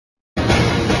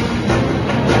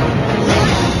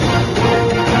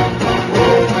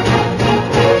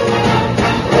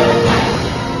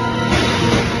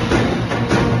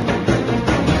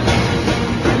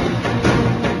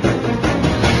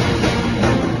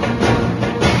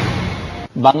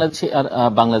বাংলাদেশে আর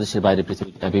বাংলাদেশের বাইরে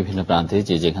পৃথিবীর বিভিন্ন প্রান্তে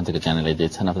যে যেখান থেকে চ্যানেলে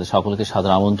দিয়েছেন আপনাদের সকলকে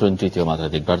সাদর আমন্ত্রণ তৃতীয় মাত্রা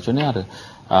দেখবার জন্য। আর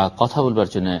কথা বলবার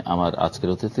জন্য আমার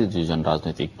আজকের অতিথি দুইজন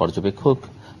রাজনৈতিক পর্যবেক্ষক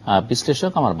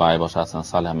বিশ্লেষক, আমার বায়ে বসা আছেন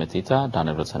সালেহ আহমেদ তিতা,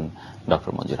 ডানে রয়েছেন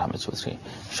ডক্টর মঞ্জুর চৌধুরী।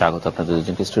 স্বাগত আপনাদের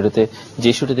দুজনকে স্টুডিওতে। যে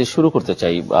ইস্যুটি দিয়ে শুরু করতে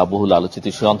চাই, বহুল আলোচিত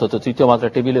ইস্যু, অন্তত তৃতীয় মাত্রা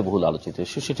টেবিলে বহুল আলোচিত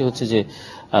ইস্যু, সেটি হচ্ছে যে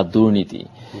দুর্নীতি।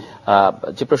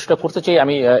 যে প্রশ্নটা করতে চাই,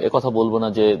 আমি একথা বলবো না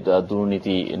যে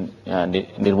দুর্নীতি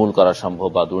নির্মূল করা সম্ভব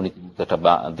বা দুর্নীতি মুক্ত একটা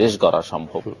দেশ গড়া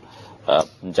সম্ভব।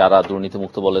 যারা দুর্নীতি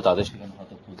মুক্ত বলে তাদের সেখানে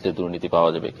হয়তো খুঁজলে দুর্নীতি পাওয়া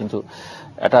যাবে, কিন্তু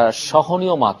একটা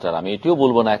সহনীয় মাত্রার, আমি এটিও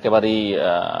বলবো না একেবারেই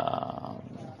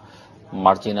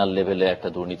মার্জিনাল লেভেলে একটা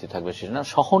দুর্নীতি থাকবে, সেটা না,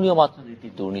 সহনীয় মাত্রার একটি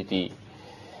দুর্নীতি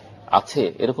আছে,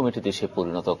 এরকম একটি দেশে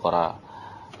পরিণত করা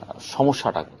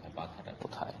সমস্যাটা কোথায়, বাধাটা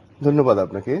কোথায়? ধন্যবাদ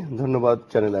আপনাকে, ধন্যবাদ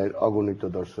চ্যানেল আইয়ের অগণিত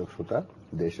দর্শক শ্রোতা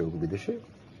দেশ এবং বিদেশে।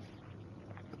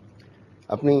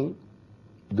 আপনি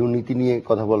দুর্নীতি নিয়ে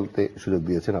কথা বলতে সুযোগ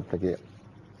দিয়েছেন, আপনাকে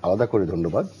আলাদা করে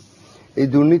ধন্যবাদ। এই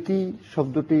দুর্নীতি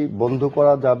শব্দটি বন্ধ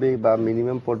করা যাবে বা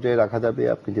মিনিমাম পর্যায়ে রাখা যাবে,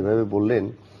 আপনি যেভাবে বললেন,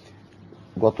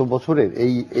 গত বছরের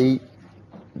এই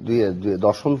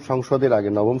দশম সংসদের আগে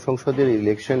নবম সংসদের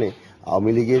ইলেকশনে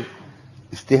আওয়ামী লীগের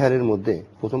ইশতেহারের মধ্যে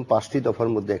প্রথম 5টি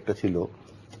দফার মধ্যে একটা ছিল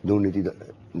দুর্নীতি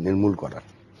নির্মূল করার।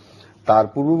 তার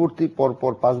পূর্ববর্তী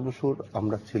পরপর 5 বছর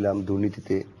আমরা ছিলাম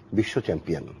দুর্নীতিতে বিশ্ব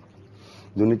চ্যাম্পিয়ন।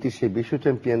 দুর্নীতির সেই বিশ্ব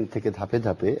চ্যাম্পিয়ন থেকে ধাপে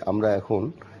ধাপে আমরা এখন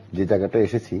যে জায়গাটা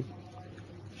এসেছি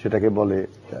সেটাকে বলে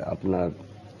আপনার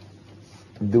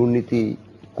দুর্নীতি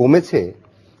কমেছে,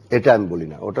 এটা আমি বলি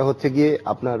না। ওটা হচ্ছে গিয়ে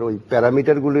আপনার ওই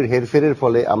প্যারামিটারগুলির হেরফেরের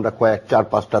ফলে আমরা কয়েক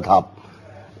 4-5টা ধাপ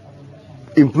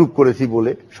ইমপ্রুভ করেছি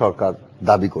বলে সরকার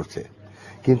দাবি করছে।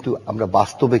 কিন্তু আমরা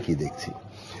বাস্তবে কি দেখছি?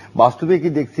 বাস্তবে কি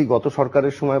দেখছি, গত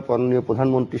সরকারের সময় মাননীয়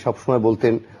প্রধানমন্ত্রী সবসময়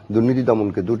বলতেন দুর্নীতি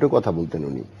দমনকে দুটো কথা বলতেন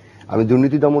উনি, আমি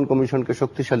দুর্নীতি দমন কমিশনকে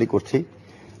শক্তিশালী করছি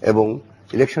এবং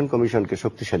ইলেকশন কমিশনকে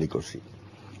শক্তিশালী করছি।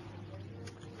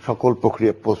 সকল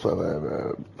প্রক্রিয়া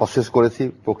প্রসেস করেছি,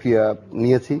 প্রক্রিয়া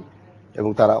নিয়েছি এবং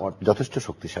তারা যথেষ্ট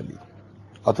শক্তিশালী।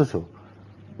 অথচ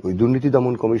ওই দুর্নীতি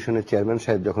দমন কমিশনের চেয়ারম্যান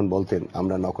সাহেব যখন বলতেন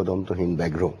আমরা নখদন্তহীন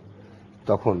ব্যাঘ্র,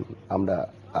 তখন আমরা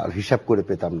আর হিসাব করে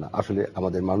পেতাম না আসলে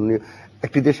আমাদের মাননীয়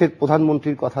একটি দেশের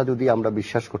প্রধানমন্ত্রীর কথা যদি আমরা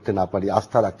বিশ্বাস করতে না পারি,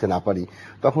 আস্থা রাখতে না পারি,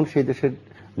 তখন সেই দেশের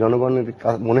জনগণের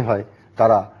মনে হয়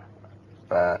তারা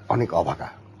অনেক অভাগা।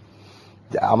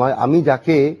 আমি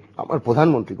যাকে আমার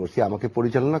প্রধানমন্ত্রী করছি, আমাকে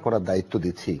পরিচালনা করার দায়িত্ব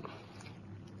দিচ্ছি,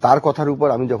 তার কথার উপর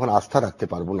আমি যখন আস্থা রাখতে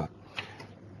পারবো না,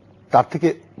 তার থেকে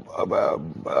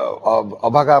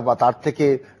অভাগা বা তার থেকে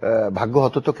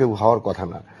ভাগ্যহত তো কেউ হওয়ার কথা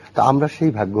না। তা আমরা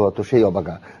সেই ভাগ্যহত, সেই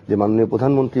অভাগা যে মাননীয়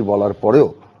প্রধানমন্ত্রী বলার পরেও,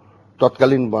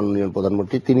 তৎকালীন মাননীয়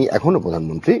প্রধানমন্ত্রী, তিনি এখনো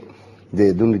প্রধানমন্ত্রী, যে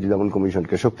দুর্নীতি দমন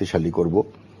কমিশনকে শক্তিশালী করব,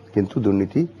 কিন্তু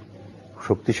দুর্নীতি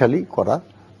শক্তিশালী করা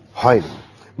হয়নি।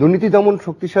 দুর্নীতি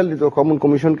দমন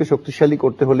কমিশনকে শক্তিশালী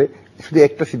করতে হলে শুধু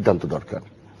একটা সিদ্ধান্ত দরকার।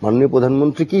 মাননীয়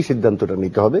প্রধানমন্ত্রী কি সিদ্ধান্তটা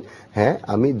নিতে হবে? হ্যাঁ,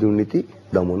 আমি দুর্নীতি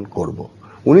দমন করব।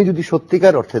 উনি যদি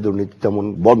সত্যিকার অর্থে দুর্নীতি দমন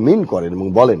মিন করেন এবং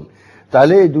বলেন,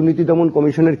 তাহলে এই দুর্নীতি দমন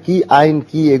কমিশনের কি আইন,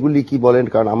 কি এগুলি কি বলেন।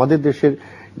 কারণ আমাদের দেশের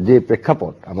যে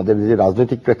প্রেক্ষাপট, আমাদের যে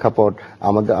রাজনৈতিক প্রেক্ষাপট,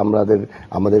 আমাদের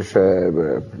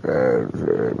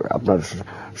আপনার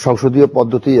সংসদীয়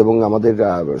পদ্ধতি এবং আমাদের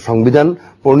সংবিধান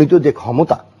প্রণীত যে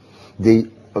ক্ষমতা, যেই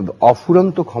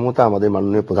অফুরন্ত ক্ষমতা আমাদের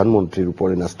মাননীয় প্রধানমন্ত্রীর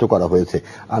উপরে ন্যস্ত করা হয়েছে,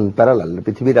 আনপ্যারালাল,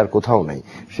 পৃথিবীর আর কোথাও নাই।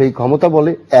 সেই ক্ষমতা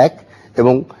বলে এক,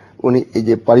 এবং উনি এই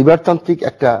যে পরিবারতান্ত্রিক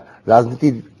একটা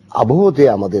রাজনীতির আবহ যে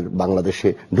আমাদের বাংলাদেশে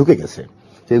ঢুকে গেছে,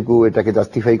 কেউ এটাকে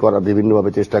জাস্টিফাই করার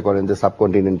বিভিন্নভাবে চেষ্টা করেন যে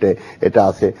সাবকন্টিনেন্টে এটা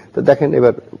আছে। তো দেখেন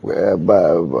এবার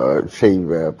সেই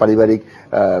পারিবারিক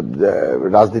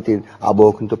রাজনীতির আবহ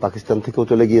কিন্তু পাকিস্তান থেকেও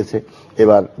চলে গিয়েছে।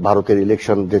 এবার ভারতের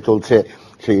ইলেকশন যে চলছে,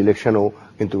 সেই ইলেকশনেও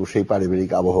কিন্তু সেই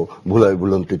পারিবারিক আবহ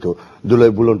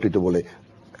ধুলোয় বুলন্টিত বলে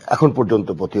এখন পর্যন্ত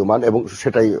প্রতীয়মান, এবং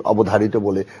সেটাই অবধারিত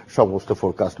বলে সমস্ত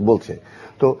ফোরকাস্ট বলছে।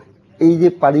 তো এই যে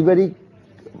পারিবারিক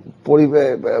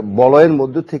বলয়ের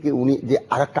মধ্য থেকে উনি যে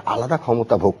আর একটা আলাদা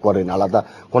ক্ষমতা ভোগ করেন, আলাদা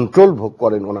কন্ট্রোল ভোগ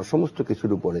করেন ওনার সমস্ত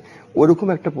কিছুর উপরে, ওইরকম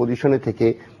একটা পজিশনে থেকে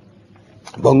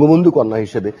বঙ্গবন্ধু কন্যা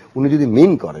হিসেবে উনি যদি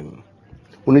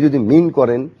মিন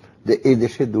করেন যে এই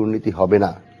দেশে দুর্নীতি হবে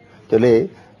না, তাহলে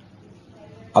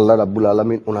আল্লাহ রাব্বুল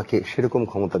আলামিন ওনাকে সেরকম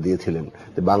ক্ষমতা দিয়েছিলেন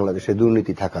যে বাংলাদেশে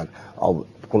দুর্নীতি থাকার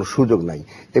কোনো সুযোগ নাই।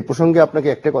 এই প্রসঙ্গে আপনাকে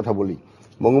একটা কথা বলি,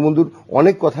 বঙ্গবন্ধুর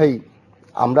অনেক কথাই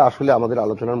আমরা আসলে আমাদের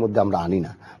আলোচনার মধ্যে আমরা আনি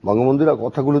না। বঙ্গবন্ধুর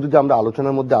কথাগুলো যদি আমরা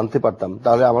আলোচনার মধ্যে আনতে পারতাম,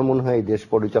 তাহলে আমার মনে হয় এই দেশ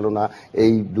পরিচালনা,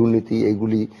 এই দুর্নীতি,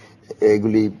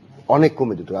 এইগুলি অনেক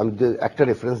কমে যেত। আমি একটা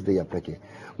রেফারেন্স দিই আপনাকে।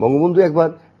 বঙ্গবন্ধু একবার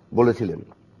বলেছিলেন,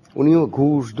 উনিও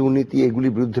ঘুষ, দুর্নীতি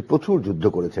এগুলির বিরুদ্ধে প্রচুর যুদ্ধ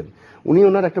করেছেন। উনি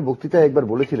ওনার একটা বক্তৃতায় একবার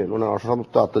বলেছিলেন, ওনার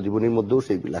অসমাপ্ত আত্মজীবনীর মধ্যেও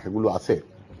সেই লেখাগুলো আছে,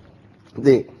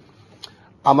 যে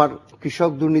আমার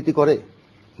কৃষক দুর্নীতি করে?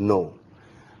 নো।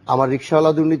 আমার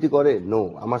রিক্সাওয়ালা দুর্নীতি করে? নো।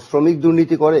 আমার শ্রমিক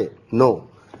দুর্নীতি করে? নো।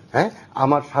 হ্যাঁ,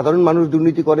 আমার সাধারণ মানুষ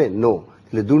দুর্নীতি করে? নো।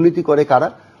 তাহলে দুর্নীতি করে কারা?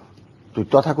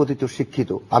 তথাকথিত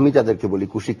শিক্ষিত, আমি তাদেরকে বলি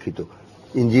কুশিক্ষিত,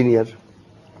 ইঞ্জিনিয়ার,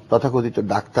 তথাকথিত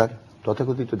ডাক্তার,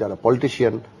 তথাকথিত যারা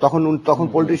পলিটিশিয়ান। তখন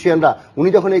পলিটিশিয়ানরা, উনি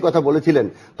যখন এই কথা বলেছিলেন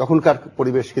তখনকার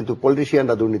পরিবেশ কিন্তু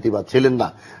পলিটিশিয়ানরা দুর্নীতিবাদ ছিলেন না,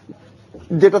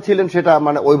 যেটা ছিলেন সেটা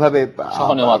মানে ওইভাবে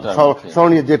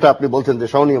সহনীয়, যেটা আপনি বলছেন যে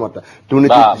সহনীয় মাত্রা,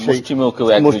 দুর্নীতি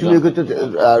মুষ্টিমেয়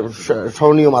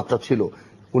সহনীয় মাত্রা ছিল।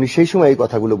 উনি সেই সময় এই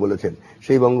কথাগুলো বলেছেন।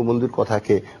 সেই বঙ্গবন্ধুর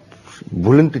কথাকে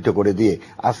ভুলন্টিত করে দিয়ে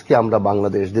আজকে আমরা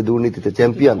বাংলাদেশ যে দুর্নীতিতে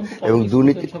চ্যাম্পিয়ন এবং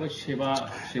দুর্নীতি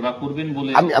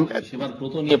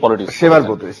সেবার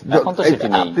ব্রত,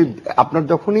 আপনার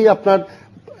যখনই আপনার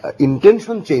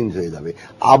ইন্টেনশন চেঞ্জ হয়ে যাবে,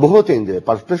 আবহ চেঞ্জ হয়ে,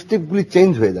 পার্সপেক্টিভ গুলি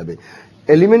চেঞ্জ হয়ে যাবে,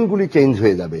 এলিমেন্টগুলি চেঞ্জ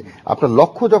হয়ে যাবে, আপনার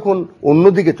লক্ষ্য যখন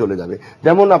অন্যদিকে চলে যাবে,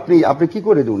 যেমন আপনি কি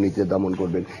করে দুর্নীতি দমন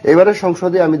করবেন? এবারের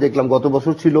সংসদে আমি দেখলাম গত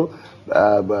বছর ছিল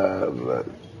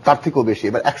তার থেকেও বেশি,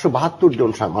 এবার 172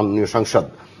 জন মাননীয় সংসদ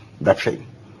ব্যবসায়ী,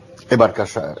 এবারকার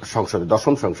সংসদে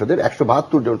 10ম সংসদের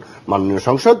 172 জন মাননীয়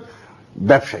সংসদ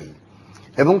ব্যবসায়ী,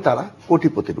 এবং তারা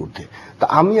কোটিপতির ঊর্ধ্বে। তা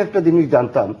আমি একটা জিনিস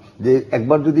জানতাম যে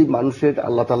একবার যদি মানুষের,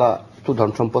 আল্লাহ তাআলা তো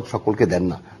ধন সম্পদ সকলকে দেন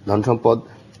না, ধন সম্পদ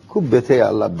খুব বেঁচে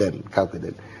আল্লাহ দেন, কাউকে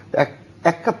দেন।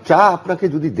 এক কাপ চা আপনাকে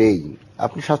যদি দেই,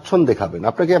 আপনি স্বাচ্ছন্দ্যে খাবেন।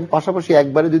 আপনাকে পাশাপাশি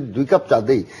একবারে যদি 2 কাপ চা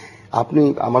দেই, আপনি,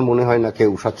 আমার মনে হয় না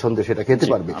কেউ স্বাচ্ছন্দ্যে সেটা খেতে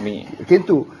পারবে।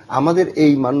 কিন্তু আমাদের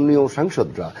এই মাননীয়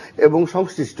সাংসদরা এবং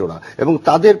সংশ্লিষ্টরা এবং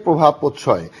তাদের প্রভাব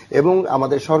প্রচ্ছয় এবং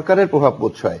আমাদের সরকারের প্রভাব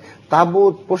প্রচ্ছয়,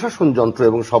 তাবৎ প্রশাসন যন্ত্র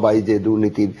এবং সবাই যে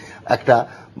দুর্নীতির একটা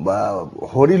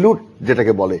হরিলুট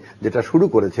যেটাকে বলে, যেটা শুরু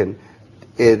করেছেন,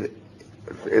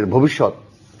 এর ভবিষ্যৎ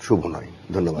শুভ নয়।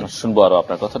 ধন্যবাদ। শুনবো আরো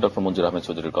আপনার কথা। ডক্টর মঞ্জুর আহমেদ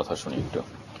চৌধুরীর কথা শুনি একটু।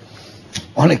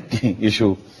 অনেক ইস্যু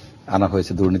আনা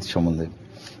হয়েছে দুর্নীতি সম্বন্ধে।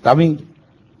 আমি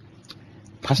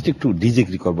ফার্স্ট একটু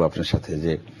ডিজেগ্রি করবো আপনার সাথে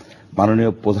যে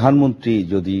মাননীয় প্রধানমন্ত্রী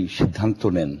যদি সিদ্ধান্ত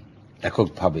নেন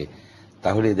এককভাবে,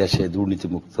 তাহলে দেশে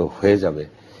দুর্নীতিমুক্ত হয়ে যাবে,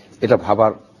 এটা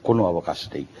ভাবার কোনো অবকাশ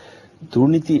নেই।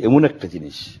 দুর্নীতি এমন একটা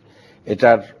জিনিস,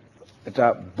 এটা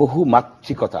বহু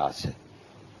মাত্রিকতা আছে,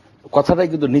 কথাটাই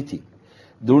কিন্তু নীতি।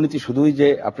 দুর্নীতি শুধুই যে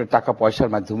আপনার টাকা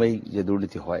পয়সার মাধ্যমেই যে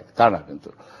দুর্নীতি হয় তা না, কিন্তু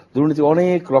দুর্নীতি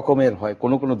অনেক রকমের হয়।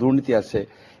 কোন কোন দুর্নীতি আছে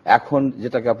এখন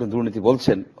যেটাকে আপনি দুর্নীতি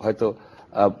বলছেন, হয়তো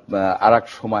আর এক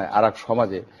সময় আর এক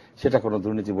সমাজে সেটা কোনো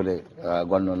দুর্নীতি বলে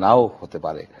গণ্য নাও হতে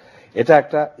পারে। এটা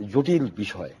একটা জটিল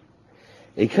বিষয়।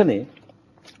 এইখানে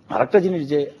আর একটা জিনিস,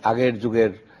 যে আগের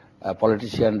যুগের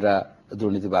পলিটিশিয়ানরা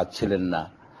দুর্নীতিবাজ ছিলেন না,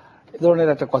 এ ধরনের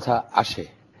একটা কথা আসে,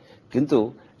 কিন্তু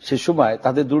সে সময়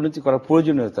তাদের দুর্নীতি করার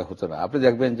প্রয়োজনীয়তা হতো না। আপনি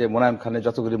দেখবেন যে মোনায়েম খানের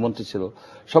যতগুলি মন্ত্রী ছিল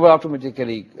সবাই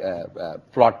অটোমেটিক্যালি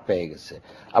প্লট পেয়ে গেছে।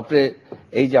 আপনি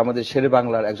এই যে আমাদের শেরে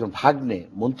বাংলার একজন ভাগ্নে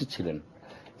মন্ত্রী ছিলেন,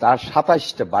 তার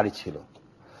 27টা বাড়ি ছিল।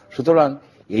 সুতরাং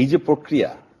এই যে প্রক্রিয়া,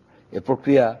 এই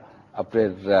প্রক্রিয়া আপনার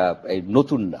এই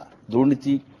নতুন না।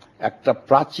 দুর্নীতি একটা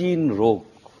প্রাচীন রোগ,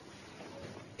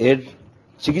 এর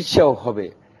চিকিৎসাও হবে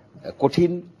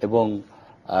কঠিন এবং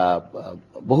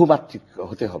বহুমাত্রিক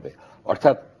হতে হবে।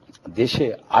 অর্থাৎ দেশে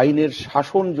আইনের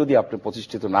শাসন যদি আপনি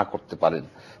প্রতিষ্ঠিত না করতে পারেন,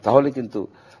 তাহলে কিন্তু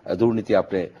দুর্নীতি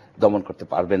আপনি দমন করতে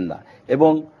পারবেন না।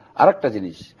 এবং আরেকটা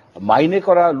জিনিস, মাইনে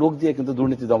করা লোক দিয়ে কিন্তু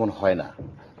দুর্নীতি দমন হয় না।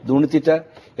 দুর্নীতিটা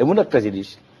এমন একটা জিনিস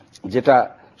যেটা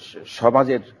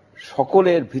সমাজের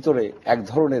সকলের ভিতরে এক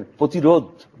ধরনের প্রতিরোধ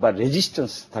বা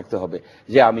রেজিস্ট্যান্স থাকতে হবে,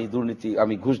 যে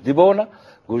আমি ঘুষ দিবও না,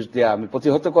 ঘুষ দিয়ে আমি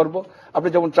প্রতিহত করব। আপনি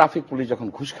যেমন ট্রাফিক পুলিশ যখন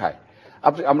ঘুষ খায়,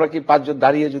 আমরা কি 5 জন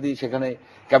দাঁড়িয়ে যদি সেখানে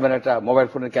ক্যামেরাটা, মোবাইল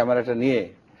ফোনের ক্যামেরাটা নিয়ে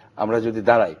আমরা যদি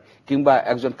দাঁড়াই, কিংবা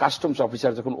একজন কাস্টমস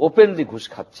অফিসার যখন ওপেনলি ঘুষ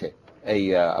খাচ্ছে এই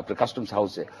আপনার কাস্টমস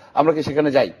হাউসে, আমরা কি সেখানে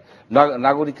যাই?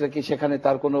 নাগরিকরা কি সেখানে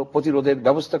তার কোনো প্রতিরোধের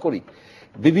ব্যবস্থা করি?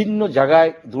 বিভিন্ন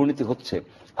জায়গায় দুর্নীতি হচ্ছে,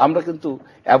 আমরা কিন্তু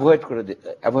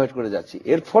অ্যাভয়েড করে যাচ্ছি।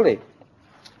 এর ফলে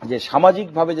যে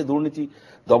সামাজিকভাবে যে দুর্নীতি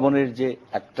দমনের যে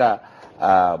একটা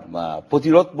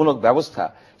প্রতিরোধমূলক ব্যবস্থা,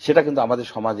 সেটা কিন্তু আমাদের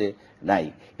সমাজে নাই।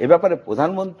 এ ব্যাপারে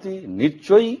প্রধানমন্ত্রী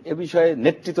নিশ্চয়ই এ বিষয়ে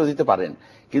নেতৃত্ব দিতে পারেন,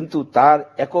 কিন্তু তার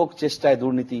একক চেষ্টায়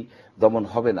দুর্নীতি দমন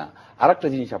হবে না। আর একটা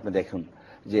জিনিস আপনি দেখুন,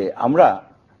 যে আমরা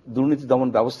দুর্নীতি দমন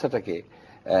ব্যবস্থাটাকে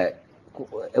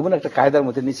এমন একটা কায়দার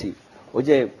মধ্যে নিছি, ওই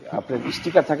যে আপনার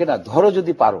স্টিকার থাকে না, ধরো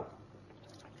যদি পারো।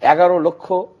 11 লক্ষ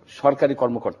সরকারি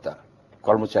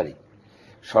কর্মচারী,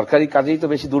 সরকারি কাজেই তো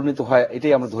বেশি দুর্নীতি হয়,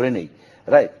 এটাই আমরা ধরে নেই,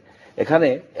 রাইট? এখানে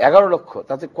 11 লক্ষ,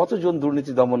 তাতে কতজন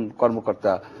দুর্নীতি দমন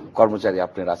কর্মচারী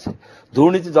আপনার আছে?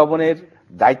 দুর্নীতি দমনের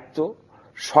দায়িত্ব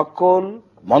সকল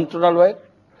মন্ত্রণালয়ের,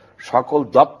 সকল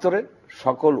দপ্তরের,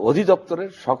 সকল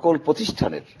অধিদপ্তরের, সকল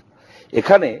প্রতিষ্ঠানের।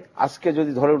 এখানে আজকে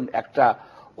যদি ধরুন একটা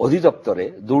অধিদপ্তরে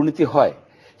দুর্নীতি হয়,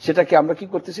 সেটাকে আমরা কি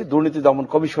করতেছি, দুর্নীতি দমন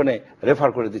কমিশনে রেফার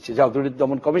করে দিচ্ছি, যাও দুর্নীতি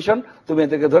দমন কমিশন তুমি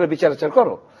এদেরকে ধরে বিচার আচার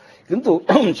করো। কিন্তু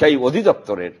সেই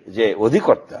অধিদপ্তরের যে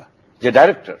অধিকর্তা, যে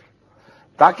ডাইরেক্টর,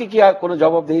 তাকে কি আর কোনো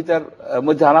জবাবদিহিতার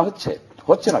মধ্যে আনা হচ্ছে?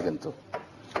 হচ্ছে না। কিন্তু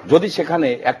যদি সেখানে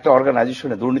একটা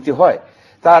অর্গানাইজেশনে দুর্নীতি হয়,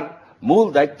 তার মূল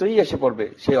দায়িত্বই এসে পড়বে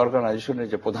সেই অর্গানাইজেশনের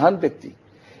যে প্রধান ব্যক্তি,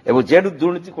 এবং যে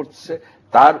দুর্নীতি করছে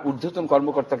তার ঊর্ধ্বতন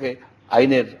কর্মকর্তাকে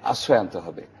আইনের আশ্রয় আনতে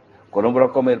হবে, কোন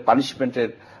রকমের পানিশমেন্টের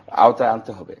আওতায়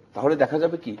আনতে হবে। তাহলে দেখা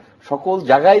যাবে কি সকল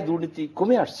জায়গায় দুর্নীতি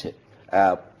কমে আসছে।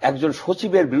 একজন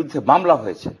সচিবের বিরুদ্ধে মামলা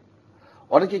হয়েছে,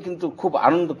 অনেকে কিন্তু খুব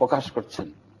আনন্দ প্রকাশ করছেন,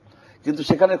 কিন্তু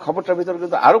সেখানে খবরটার ভিতরে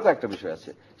কিন্তু আরো কয়েকটা বিষয় আছে।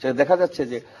 সেটা দেখা যাচ্ছে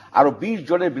যে আরো 20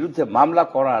 জনের বিরুদ্ধে মামলা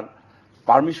করার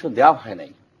পারমিশন দেওয়া হয়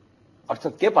নাই।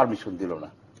 অর্থাৎ কে পারমিশন দিল না?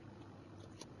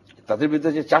 তাদের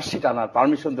বিরুদ্ধে যে চার্জশিট আনার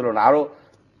পারমিশন দিল না আরো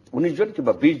 19 জন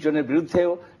কিংবা 20 জনের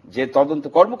বিরুদ্ধেও যে তদন্ত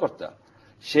কর্মকর্তা,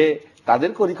 সে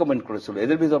তাদেরকেও রিকমেন্ড করেছিল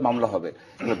এদের বিরুদ্ধে মামলা হবে,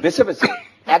 বেছে বেছে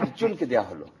একজনকে দেয়া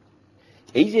হলো।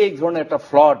 এই যে এই ধরনের একটা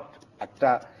ফ্লড, একটা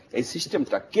এই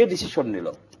সিস্টেমটা কে ডিসিশন নিল?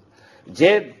 যে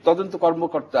তদন্ত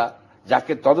কর্মকর্তা,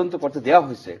 যাকে তদন্ত করতে দেওয়া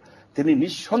হয়েছে, তিনি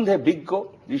নিঃসন্দেহে বিজ্ঞ,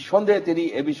 নিঃসন্দেহে তিনি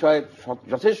এ বিষয়ে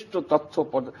যথেষ্ট তথ্য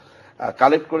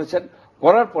কালেক্ট করেছেন,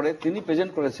 করার পরে তিনি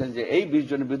প্রেজেন্ট করেছেন যে এই 20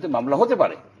 জনের বিরুদ্ধে মামলা হতে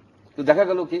পারে। তো দেখা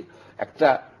গেল কি একটা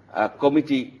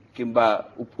কমিটি কিংবা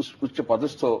উচ্চ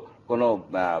পদস্থ কোন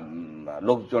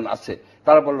লোকজন আছে,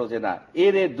 তারা বললো যে না,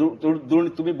 এর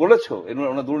দুর্নীতি তুমি বলেছো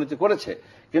ওরা দুর্নীতি করেছে,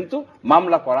 কিন্তু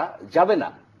মামলা করা যাবে না।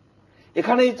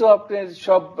 এখানেই তো আপনার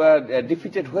সব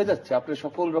ডিফিটেড হয়ে যাচ্ছে আপনার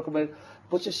সকল রকমের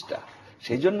প্রচেষ্টা।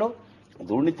 সেই জন্য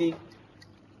দুর্নীতি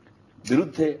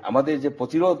বিরুদ্ধে আমাদের যে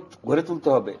প্রতিরোধ গড়ে তুলতে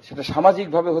হবে, সেটা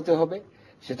সামাজিকভাবে হতে হবে,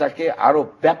 সেটাকে আরো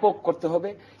ব্যাপক করতে হবে।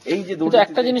 এই যে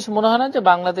একটা জিনিস মনে হয় না যে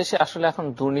বাংলাদেশে আসলে এখন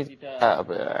দুর্নীতিটা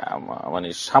মানে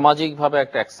সামাজিকভাবে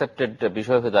একটা অ্যাকসেপ্টেড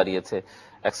বিষয় হয়ে দাঁড়িয়েছে,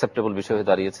 অ্যাকসেপ্টেবল বিষয় হয়ে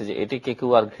দাঁড়িয়েছে, যে এটিকে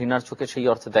কেউ আর ঘৃণার চোখে সেই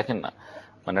অর্থে দেখেন না।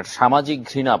 মানে সামাজিক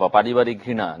ঘৃণা বা পারিবারিক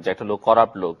ঘৃণা, যে একটা লোক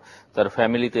করাপ্ট লোক, তার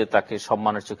ফ্যামিলিতে তাকে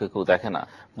সম্মানের চোখে কেউ দেখে না,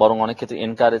 বরং অনেক ক্ষেত্রে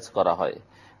এনকারেজ করা হয়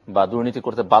বা দুর্নীতি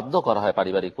করতে বাধ্য করা হয়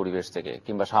পারিবারিক পরিবেশ থেকে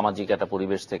কিংবা সামাজিক একটা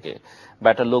পরিবেশ থেকে। বা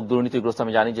একটা লোক দুর্নীতিগ্রস্ত,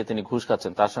 আমি জানি যে তিনি ঘুষ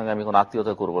খাচ্ছেন, তার সঙ্গে আমি কোনো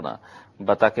আত্মীয়তা করব না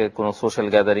বা তাকে কোনো সোশ্যাল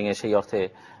গ্যাদারিং এ সেই অর্থে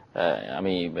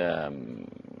আমি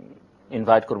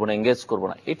ইনভাইট করবো না, এঙ্গেজ করবো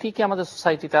না। এটি কি আমাদের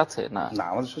সোসাইটিতে আছে? না,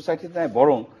 আমাদের সোসাইটিতে নাই।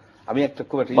 বরং আমি একটা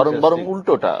খুব একটা বরং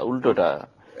উল্টোটা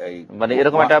মানে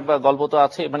এরকম একটা গল্প তো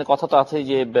আছে, মানে কথা তো আছে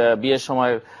যে বিয়ের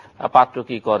সময় পাত্র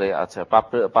কি করে, আচ্ছা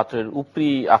পাত্রের উপরি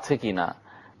আছে কিনা,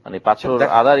 মানে পাত্রর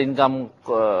আদার ইনকাম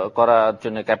করার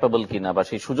জন্য ক্যাপেবল কিনা বা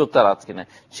সেই সুযোগ তার আছে কিনা,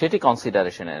 সেটি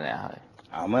কনসিডারেশনে নেওয়া হয়।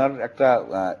 আমার একটা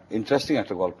ইন্টারেস্টিং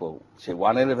একটা গল্প, সেই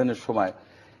 1/11 এর সময়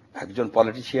একজন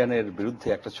পলিটিশিয়ানের বিরুদ্ধে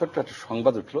একটা ছোট্ট একটা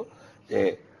সংবাদ উঠলো যে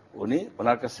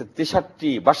ওনার কাছে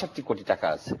 63-62 কোটি টাকা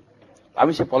আছে।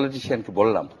 আমি সেই পলিটিশিয়ানকে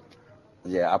বললাম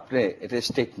যে আপনি এটা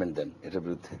স্টেটমেন্ট দেন এটার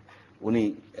বিরুদ্ধে। উনি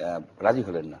রাজি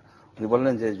হলেন না। উনি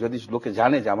বললেন যে যদি লোকে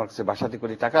জানে যে আমার কাছে 62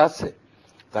 কোটি টাকা আছে,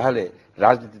 তাহলে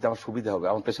রাজনীতিতে আমার সুবিধা হবে,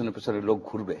 আমার পেছনে পেছনে লোক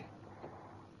ঘুরবে।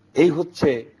 এই হচ্ছে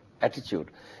অ্যাটিটিউড,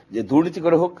 যে দুর্নীতি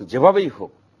করে হোক, যেভাবেই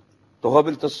হোক,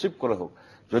 তহবিল তসরিফ করে হোক,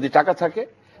 যদি টাকা থাকে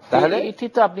তাহলে। এটি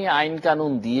তো আপনি আইন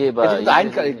কানুন দিয়ে বা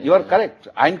ইউ আর কারেক্ট,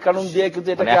 আইন কানুন দিয়ে, কিন্তু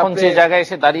এটা এখন যে জায়গায়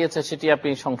এসে দাঁড়িয়েছে সেটি আপনি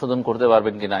সংশোধন করতে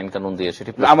পারবেন কিনা আইন কানুন দিয়ে, সেটি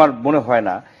আমার মনে হয়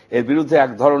না। এর বিরুদ্ধে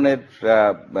এক ধরনের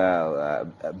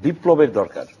বিপ্লবের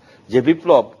দরকার, যে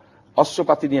বিপ্লব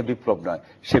অস্ত্রপাতি নিয়ে বিপ্লব নয়,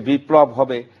 সে বিপ্লব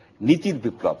হবে নীতির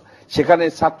বিপ্লব। সেখানে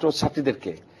ছাত্র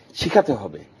ছাত্রীদেরকে শিখাতে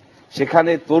হবে,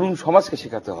 সেখানে তরুণ সমাজকে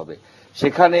শেখাতে হবে,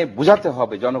 সেখানে বুঝাতে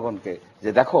হবে জনগণকে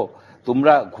যে দেখো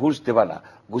তোমরা ঘুষ দেবা না,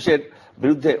 ঘুষের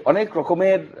বিরুদ্ধে অনেক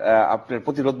রকমের আপনার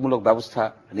প্রতিরোধমূলক ব্যবস্থা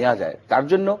নেওয়া যায়। তার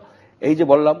জন্য এই যে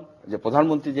বললাম যে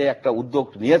প্রধানমন্ত্রী যে একটা উদ্যোগ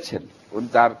নিয়েছেন,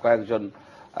 তার কয়েকজন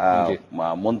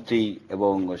মন্ত্রী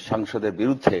এবং সাংসদের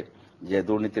বিরুদ্ধে যে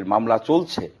দুর্নীতির মামলা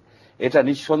চলছে, এটা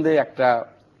নিঃসন্দেহে একটা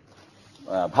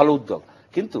ভালো উদ্যোগ।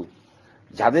 কিন্তু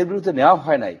যাদের বিরুদ্ধে নেওয়া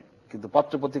হয় নাই, কিন্তু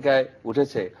পত্রপত্রিকায়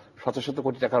উঠেছে শত শত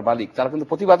কোটি টাকার মালিক, তারা কিন্তু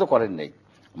প্রতিবাদও করেন নাই,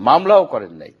 মামলাও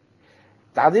করেন নাই,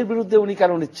 তাদের বিরুদ্ধে উনি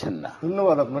কেন নিচ্ছেন না?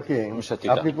 ধন্যবাদ আপনাকে।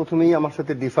 আপনি প্রথমেই আমার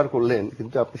সাথে ডিফার করলেন,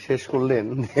 কিন্তু আপনি শেষ করলেন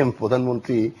যে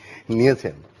প্রধানমন্ত্রী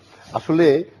নিয়েছেন। আসলে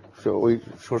ওই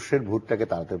সর্ষের ভূতটাকে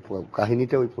তাড়াতে,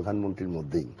 কাহিনীটা ওই প্রধানমন্ত্রীর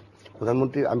মধ্যেই।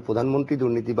 আমি প্রধানমন্ত্রী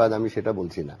দুর্নীতিবাদ আমি সেটা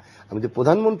বলছি না, আমি যে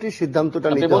প্রধানমন্ত্রীর সিদ্ধান্তটা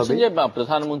নিতে হবে।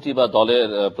 প্রধানমন্ত্রী বা দলের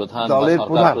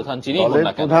প্রধান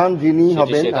যিনি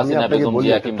হবেন, আমি আপনাকে বলি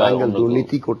ট্রায়াঙ্গেল,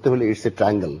 দুর্নীতি করতে হলে ইটস এ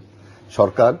ট্রায়াঙ্গেল,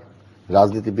 সরকার,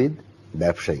 রাজনীতিবিদ,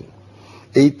 ব্যবসায়ী,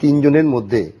 এই তিনজনের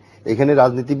মধ্যে এখানে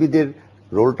রাজনীতিবিদের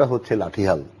রোলটা হচ্ছে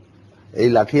লাঠিয়াল। এই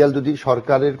লাঠিয়াল যদি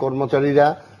সরকারের কর্মচারীরা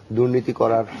দুর্নীতি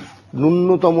করার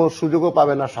ন্যূনতম সুযোগও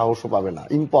পাবে না, সাহসও পাবে না,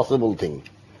 ইম্পসিবল থিং।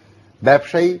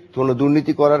 ব্যবসায়ী কোনো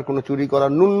দুর্নীতি করার, কোনো চুরি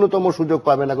করার ন্যূনতম সুযোগ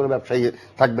পাবে না, কোনো ব্যবসায়ী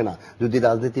থাকবে না যদি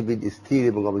রাজনীতিবিদ স্থির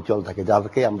এবং অবিচল থাকে,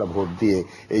 যাকে আমরা ভোট দিয়ে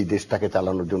এই দেশটাকে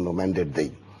চালানোর জন্য ম্যান্ডেট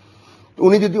দেই।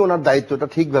 উনি যদি ওনার দায়িত্বটা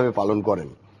ঠিকভাবে পালন করেন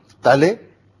তাহলে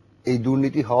এই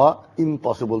দুর্নীতি হওয়া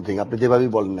ইম্পসিবল থিং, আপনি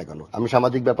যেভাবেই বলেন না কেন। আমি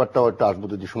সামাজিক ব্যাপারটাও একটু আসবো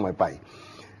যদি সময় পাই।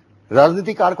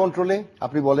 রাজনীতি কার কন্ট্রোলে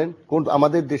আপনি বলেন? কোন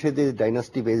আমাদের দেশে যে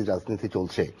ডাইনাস্টি বেজ রাজনীতি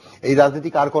চলছে, এই রাজনীতি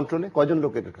কার কন্ট্রোলে? কয়জন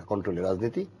লোকের কন্ট্রোলে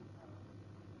রাজনীতি?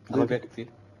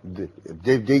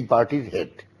 যেই পার্টির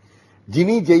হেড,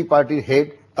 যিনি যেই পার্টির হেড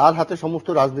তার হাতে সমস্ত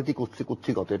রাজনীতি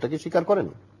কুচ্ছিগত। এটা কি স্বীকার করেন?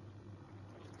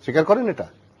 স্বীকার করেন এটা?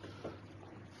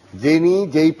 যিনি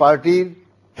যেই পার্টির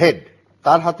হেড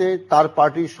তার হাতে তার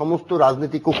পার্টির সমস্ত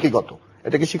রাজনীতি কুক্ষিগত,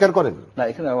 এটা কি স্বীকার করেন? না,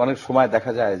 এখানে অনেক সময়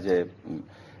দেখা যায় যে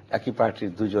একই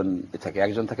পার্টির দুজন থাকে,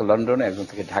 একজন থাকে লন্ডনে, একজন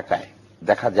থাকে ঢাকায়,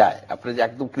 দেখা যায়। আপনি যে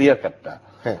একদম ক্লিয়ার কাটটা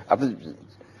আপনি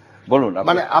বলুন,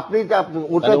 মানে আপনি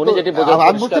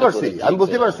আমি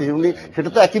বুঝতে পারছি উনি সেটা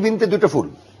তো একই বৃন্তে দুটো ফুল,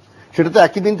 সেটা তো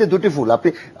একই বৃন্তে দুটি ফুল।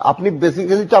 আপনি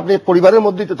বেসিক্যালি তো আপনি পরিবারের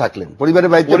মধ্যেই তো থাকলেন, পরিবারের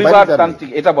বাইরে।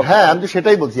 হ্যাঁ, আমি তো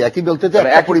সেটাই বলছি, একই বলতে চাই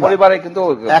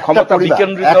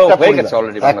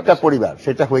একটা পরিবার,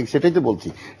 সেটাই তো বলছি।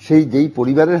 সেই যেই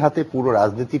পরিবারের হাতে পুরো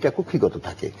রাজনীতিটা কুক্ষিগত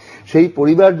থাকে, সেই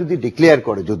পরিবার যদি ডিক্লেয়ার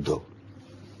করে যুদ্ধ,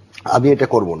 আমি এটা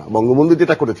করব না। বঙ্গবন্ধু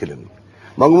যেটা করেছিলেন,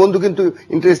 বঙ্গবন্ধু কিন্তু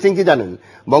ইন্টারেস্টিং কি জানেন,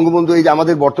 বঙ্গবন্ধু এই যে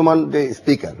আমাদের বর্তমান যে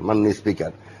স্পিকার, মাননীয়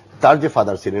স্পিকার, তার যে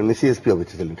ফাদার ছিলেন উনি সিএসপি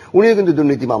অফিসার ছিলেন, উনিও কিন্তু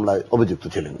দুর্নীতি মামলায় অভিযুক্ত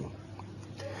ছিলেন।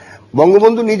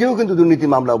 বঙ্গবন্ধু নিজেও কিন্তু দুর্নীতি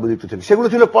মামলা অভিযুক্ত ছিলেন। সেগুলো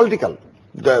ছিল পলিটিক্যাল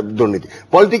দুর্নীতি,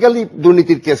 পলিটিক্যালি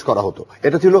দুর্নীতির কেস করা হতো।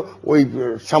 এটা ছিল ওই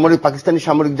সামরিক, পাকিস্তানি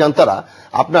সামরিক জান্তারা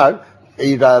আপনার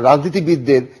এই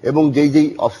রাজনীতিবিদদের এবং যেই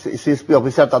সিএসপি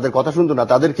অফিসার তাদের কথা শুনতো না,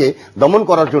 তাদেরকে দমন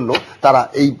করার জন্য তারা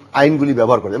এই আইনগুলি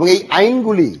ব্যবহার করে। এবং এই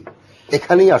আইনগুলি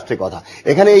এখানেই আসছে কথা,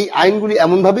 এখানে এই আইনগুলি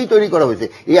এমনভাবেই তৈরি করা হয়েছে,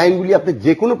 এই আইনগুলি আপনি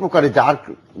যে কোনো প্রকারে যার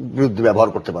বিরুদ্ধে ব্যবহার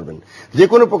করতে পারবেন, যে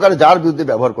কোনো প্রকারে যার বিরুদ্ধে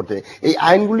ব্যবহার করতে। এই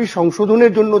আইনগুলি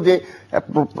সংশোধনের জন্য যে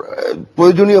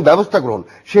প্রয়োজনীয় ব্যবস্থা গ্রহণ,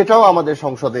 সেটাও আমাদের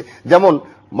সংসদে, যেমন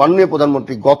মাননীয়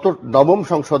প্রধানমন্ত্রী গত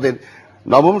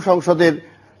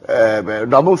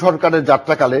নবম সরকারের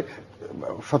যাত্রাকালে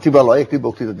সচিবালয়ে একটি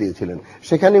বক্তৃতা দিয়েছিলেন।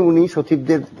 সেখানে উনি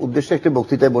সচিবদের উদ্দেশ্যে একটি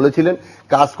বক্তৃতায় বলেছিলেন,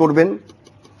 কাজ করবেন,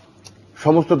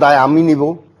 সমস্ত দায় আমি নিব,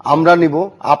 আমরা নিব,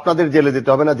 আপনাদের জেলে যেতে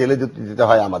হবে না, জেলে যেতে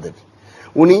হয় আমাদের।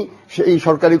 উনি সেই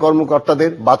সরকারি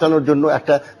কর্মকর্তাদের বাঁচানোর জন্য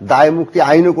একটা দায় মুক্তি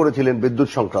আইনও করেছিলেন বিদ্যুৎ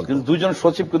সংক্রান্ত। কিন্তু দুজন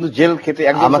সচিব কিন্তু জেল খেটে,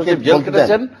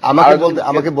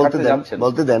 আমাকে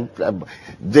বলতে দেন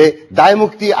যে দায়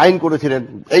মুক্তি আইন করেছিলেন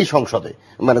এই সংসদে,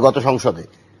 মানে গত সংসদে।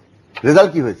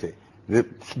 রেজাল্ট কি হয়েছে?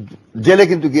 জেলে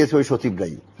কিন্তু গিয়েছে ওই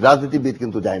সচিবরাই, রাজনীতিবিদ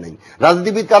কিন্তু যায় নাই।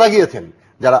 রাজনীতিবিদ কারা গিয়েছেন?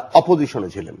 যারা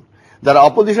অপোজিশনে ছিলেন। যারা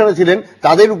অপোজিশনে ছিলেন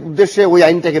তাদের উদ্দেশ্যে ওই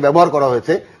আইনটাকে ব্যবহার করা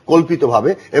হয়েছে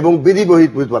কল্পিতভাবে এবং বিধি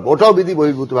বহির্ভূতভাবে, ওটাও বিধি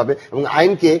বহির্ভূতভাবে, এবং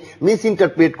আইনকে মিস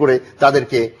ইন্টারপ্রেট করে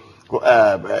তাদেরকে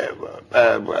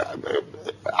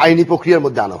আইনি প্রক্রিয়ার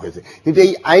মধ্যে আনা হয়েছে। কিন্তু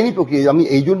এই আইনি প্রক্রিয়া আমি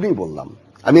এই জন্যই বললাম,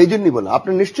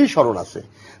 আপনার নিশ্চয়ই স্মরণ আছে,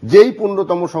 যেই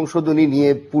 15তম সংশোধনী নিয়ে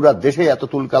পুরা দেশে এত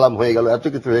তুলকালাম হয়ে গেল, এত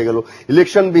কিছু হয়ে গেল,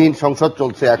 ইলেকশনবিহীন সংসদ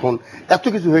চলছে এখন, এত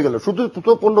কিছু হয়ে গেল শুধু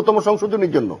 15তম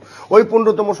সংশোধনীর জন্য। ওই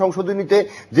 15তম সংশোধনীতে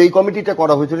যেই কমিটিটা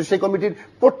করা হয়েছিল, সেই কমিটির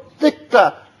প্রত্যেকটা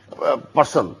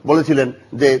পার্সন বলেছিলেন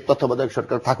যে তত্ত্বাবধায়ক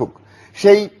সরকার থাকুক।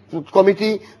 সেই কমিটি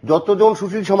যতজন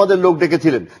সুশীল সমাজের লোক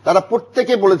ডেকেছিলেন তারা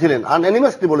প্রত্যেকে বলেছিলেন,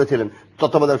 আনঅ্যানিমাসলি বলেছিলেন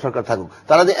তত্ত্বাবধায়ক সরকার থাকুক।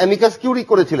 তারা যে অ্যামিকাস কিউরি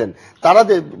করেছিলেন, তারা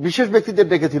যে বিশেষ ব্যক্তিদের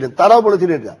ডেকেছিলেন, তারাও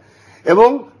বলেছিলেন এটা। এবং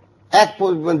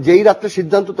যেই রাত্রে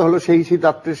সিদ্ধান্ত হলো, সেই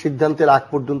রাত্রের সিদ্ধান্তের আগ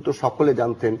পর্যন্ত সকলে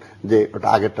জানতেন যে ওটা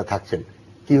আগেরটা থাকছেন।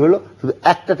 কি হলো? শুধু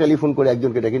একটা টেলিফোন করে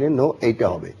একজনকে ডেকে নিয়ে নো এইটা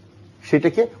হবে,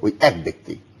 সেটাকে ওই এক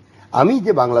ব্যক্তি। আমি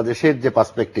যে বাংলাদেশের যে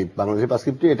পার্সপেক্টিভ, বাংলাদেশের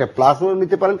পার্সপেক্টিভ এটা প্লাসও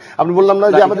নিতে পারেন। আপনি বললাম না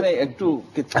যে আমাদের একটু,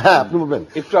 হ্যাঁ আপনি বলবেন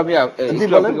একটু, আমি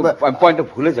পয়েন্টটা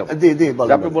ভুলে যাব।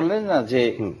 আপনি বললেন না যে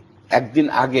একদিন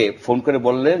আগে ফোন করে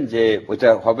বললেন যে ওইটা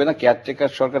হবে না,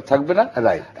 কেয়ারটেকার সরকার থাকবে না,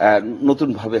 নতুন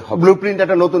ভাবে হবে, ব্লুপ্রিন্ট,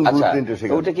 একটা নতুন ব্লুপ্রিন্ট।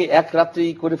 ওটা কি এক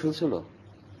রাত্রেই করে ফেলছিল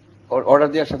অর্ডার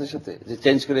দেওয়ার সাথে সাথে যে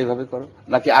চেঞ্জ করে এইভাবে করো,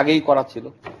 নাকি আগেই করা ছিল?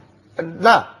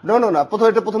 না,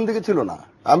 এটা প্রথম দিকে ছিল না।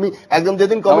 আমি একদম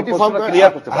যেদিন কমিটি ফর্ম,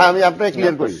 হ্যাঁ আমি আপনাকে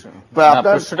ক্লিয়ার করি,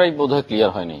 প্রশ্নটাই বোধহয়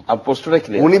ক্লিয়ার হয়নি।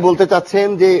 উনি বলতে চাচ্ছেন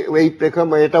যে এই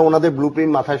এটা ওনাদের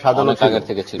ব্লুপ্রিন্ট মাথায় সাজানো ছিল,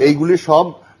 এইগুলি সব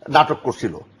নাটক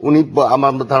করছিল উনি।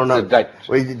 আমার ধারণা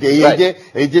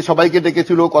এই যে সবাইকে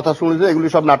ডেকেছিল, কথা শুনেছিল, এগুলি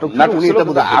সব নাটক ছিল। উনি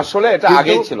আসলে এটা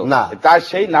আগেই ছিল না, তার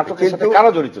সেই নাটকের সাথে কারা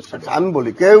জড়িত ছিল? আমি বলি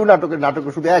কেউ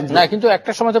নাটকের শুধু একজন না, কিন্তু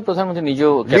একটা সময় তো প্রধানমন্ত্রী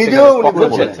নিজেও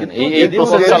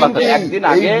একদিন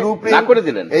আগে না করে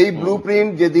দিলেন। এই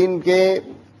ব্লুপ্রিন্ট যেদিনকে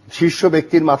শীর্ষ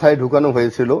ব্যক্তির মাথায় ঢুকানো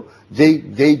হয়েছিল,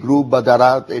 যেই গ্রুপ বা যারা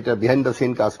এটা বিহাইন্ড দ্য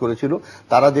সিন কাজ করেছিল,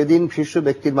 তারা যেদিন শীর্ষ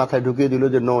ব্যক্তির মাথায় ঢুকিয়ে দিল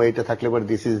যে নো, এটা থাকলে পরে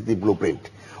দিস ইজ দি ব্লুপ্রিন্ট,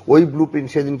 ওই ব্লুপ্রিন্ট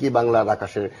সেদিন কি বাংলার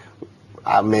আকাশে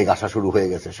মেঘ আসা শুরু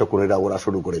হয়ে গেছে, শকুনেরা ওরা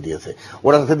শুরু করে দিয়েছে।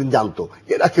 ওরা সেদিন জানতো,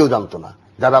 এরা কেউ জানতো না,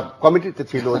 যারা কমিটিতে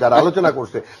ছিল, যারা আলোচনা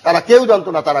করছে, তারা কেউ জানতো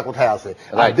না তারা কোথায় আছে,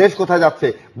 আর দেশ কোথায় যাচ্ছে।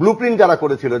 ব্লুপ্রিন্ট যারা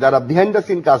করেছিল, যারা বিহাইন্ড দ্য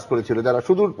সিন কাজ করেছিল, যারা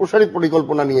সুদূর প্রসারিত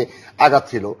পরিকল্পনা নিয়ে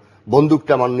আগাচ্ছিল,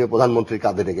 বন্দুকটা মাননীয় প্রধানমন্ত্রীর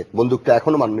কাঁধে রেখে, বন্দুকটা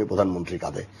এখনো মাননীয় প্রধানমন্ত্রীর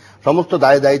কাঁধে, সমস্ত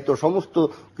দায় দায়িত্ব সমস্ত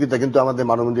কিন্তু আমাদের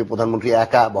মাননীয় প্রধানমন্ত্রী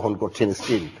একা বহন করছেন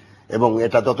স্টিল, এবং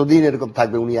এটা যতদিন এরকম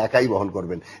থাকবে উনি একাই বহন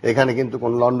করবেন। এখানে কিন্তু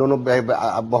কোন লন্ডনও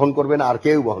বহন করবে না, আর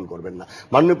কেউ বহন করবেন না।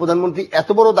 মাননীয় প্রধানমন্ত্রী এত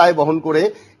বড় দায় বহন করে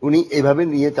উনি এইভাবে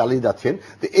নিয়ে চালিয়ে যাচ্ছেন।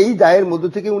 তো এই দায়ের মধ্য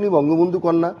থেকে উনি বঙ্গবন্ধু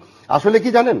কন্যা, আসলে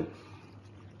কি জানেন,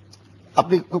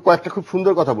 আপনি কয়েকটা খুব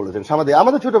সুন্দর কথা বলেছেন।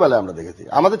 আমাদের ছোটবেলায় আমরা দেখেছি,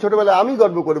 আমাদের ছোটবেলায় আমি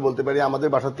গর্ব করে বলতে পারি, আমাদের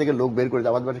বাসা থেকে লোক বের করে,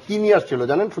 আমাদের বাসায় কি নিয়ে আসছিল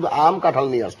জানেন, শুধু আম কাঁঠাল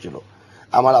নিয়ে আসছিল।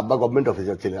 আমার আব্বা গভর্নমেন্ট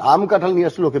অফিসার ছিলেন, আম কাঁঠাল নিয়ে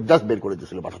আসছিল, ওকে জাস্ট বের করে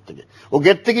দিয়েছিল বাসার থেকে, ও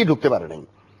গেট থেকেই ঢুকতে পারে নাই,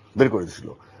 বের করে দিয়েছিল।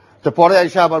 তো পরে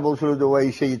এসে আবার বলছিল যে ওই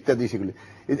সেই ইত্যাদি সেগুলি,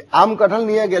 আম কাঁঠাল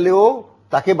নিয়ে গেলেও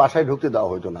তাকে বাসায় ঢুকতে দেওয়া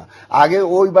হতো না। আগে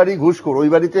ওই বাড়ি ঘুষখোর, ওই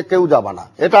বাড়িতে কেউ যাবা না,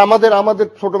 এটা আমাদের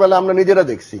ছোটবেলা আমরা নিজেরা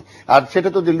দেখছি। আর সেটা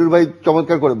তো দিল্লুর ভাই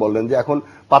চমৎকার করে বললেন যে এখন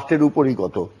পাত্রের উপরই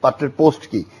কত, পাত্রের পোস্ট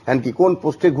কি, কি কোন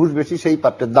পোস্টে ঘুষ বেশি সেই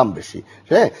পাত্রের দাম বেশি।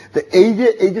 হ্যাঁ, তো এই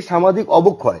যে সামাজিক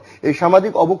অবক্ষয়, এই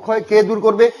সামাজিক অবক্ষয় কে দূর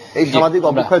করবে? এই সামাজিক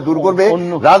অবক্ষয় দূর করবে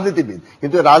রাজনীতিবিদ।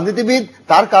 কিন্তু রাজনীতিবিদ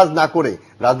তার কাজ না করে,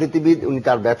 রাজনীতিবিদ উনি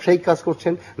তার ব্যবসায়িক কাজ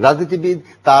করছেন, রাজনীতিবিদ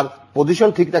তার পজিশন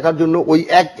ঠিক রাখার জন্য ওই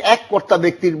এক কর্তা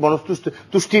ব্যক্তির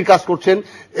মনস্তুষ্টির কাজ করছেন,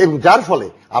 এবং যার ফলে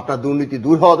আপনার দুর্নীতি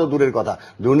দূর হওয়া তো দূরের কথা,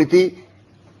 দুর্নীতি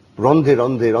রন্ধে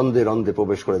রন্ধে রন্ধে রন্ধে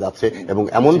প্রবেশ করে যাচ্ছে, এবং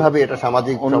এমন ভাবে এটা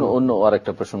সামাজিক। অন্য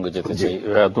আরেকটা প্রসঙ্গে যেতে চাই,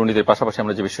 দুর্নীতির পাশাপাশি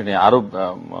আমরা যে বিষয় নিয়ে আরো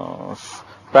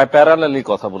প্রায় প্যারালালি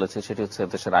কথা বলেছি, সেটি হচ্ছে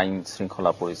দেশের আইন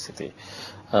শৃঙ্খলা পরিস্থিতি,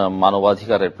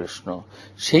 মানবাধিকারের প্রশ্ন।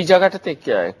 সেই জায়গাটাতে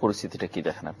পরিস্থিতিটা কি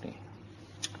দেখেন আপনি?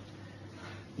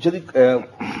 যদি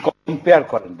কম্পেয়ার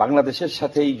করেন বাংলাদেশের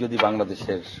সাথেই, যদি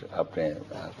বাংলাদেশের আপনি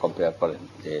কম্পেয়ার করেন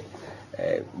যে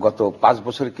গত 5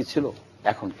 বছরে কি ছিল,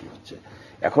 এখন কি হচ্ছে,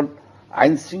 এখন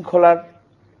আইন শৃঙ্খলার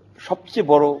সবচেয়ে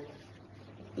বড়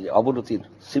অবনতির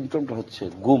সিমটমটা হচ্ছে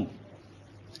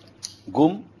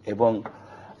গুম এবং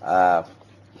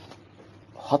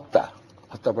হত্যা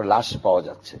পরে লাশ পাওয়া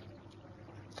যাচ্ছে,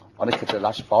 অনেক ক্ষেত্রে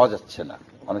লাশ পাওয়া যাচ্ছে না,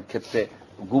 অনেক ক্ষেত্রে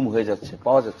গুম হয়ে যাচ্ছে,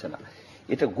 পাওয়া যাচ্ছে না।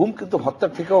 এটা গুম কিন্তু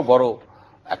হত্যার থেকেও বড়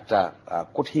একটা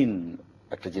কঠিন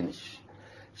একটা জিনিস,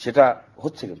 সেটা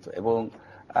হচ্ছে কিন্তু। এবং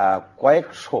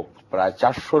কয়েকশো, প্রায়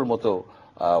 400-র মতো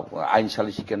আইন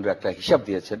সালিসি কেন্দ্র একটা হিসাব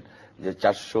দিয়েছেন যে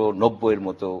 490-এর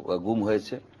মতো গুম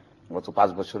হয়েছে গত 5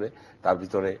 বছরে। তার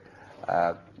ভিতরে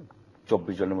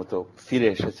 24 জনের মতো ফিরে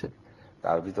এসেছে,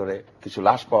 তার ভিতরে কিছু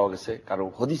লাশ পাওয়া গেছে, কারো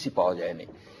হদিসই পাওয়া যায়নি।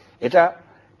 এটা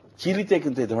চিলিতে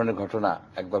কিন্তু এই ধরনের ঘটনা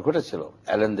একবার ঘটেছিল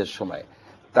অ্যালেনদের সময়।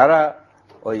 তারা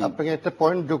আপনাকে একটা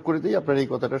পয়েন্ট যোগ করে দিই আপনার এই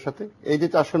কথাটার সাথে, এই যে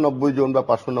 490 জন বা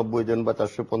 590 জন বা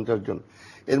 450 জন,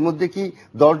 এর মধ্যে কি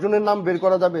 10 জনের নাম বের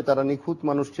করা যাবে তারা নিখুঁত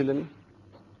মানুষ ছিলেন?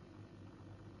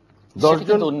 10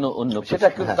 জন সেটা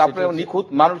কিন্তু আপনার নিখুঁত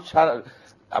মানুষ ছাড়া,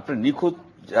 আপনি নিখুঁত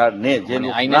যে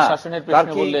আইনের শাসনের প্রশ্ন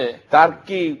বললে তার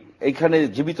কি এখানে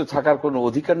জীবিত থাকার কোনো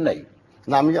অধিকার নাই?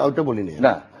 না, আমি ওটা বলিনি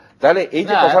না। তাহলে এই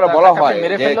যে কথাটা বলা হয়,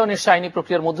 আইনি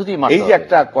প্রক্রিয়ার মধ্য দিয়ে, এই যে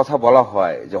একটা কথা বলা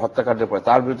হয় যে হত্যাকাণ্ডের পরে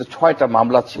তার বিরুদ্ধে 6টা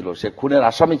মামলা ছিল, সে খুনের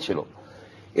আসামি ছিল,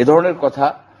 এ ধরনের কথা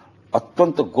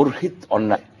অত্যন্ত গর্হিত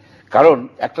অন্যায়। কারণ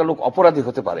একটা লোক অপরাধী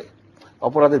হতে পারে,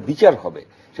 অপরাধের বিচার হবে,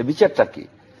 সে বিচারটা কি,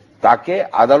 তাকে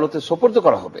আদালতে সোপর্দ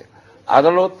করা হবে,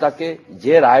 আদালত তাকে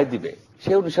যে রায় দিবে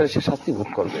সে অনুসারে সে শাস্তি ভোগ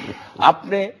করবে।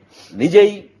 আপনি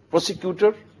নিজেই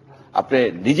প্রসিকিউটর, আপনি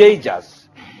নিজেই জাজ,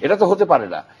 এটা তো হতে পারে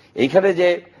না। এইখানে যে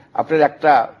আপনার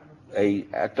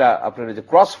আপনার যে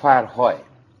ক্রস ফায়ার হয়,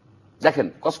 দেখেন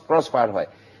ক্রস ফায়ার হয়,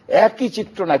 একই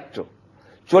চিত্রনাট্য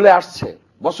চলে আসছে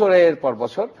বছরের পর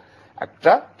বছর।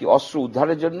 একটা কি অস্ত্র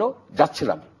উদ্ধারের জন্য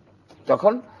যাচ্ছিলাম,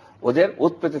 তখন ওদের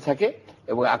ওত পেতে থাকে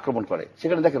এবং আক্রমণ করে।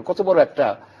 সেখানে দেখেন কত বড় একটা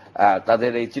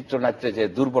তাদের এই চিত্রনাট্যে যে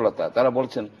দুর্বলতা, তারা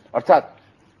বলছেন, অর্থাৎ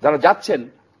যারা যাচ্ছেন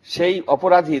সেই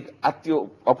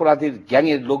অপরাধীর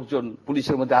গ্যাংয়ের লোকজন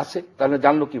পুলিশের মধ্যে আছে, তাহলে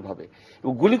জানলো কিভাবে,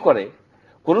 এবং গুলি করে।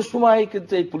 কোন সময়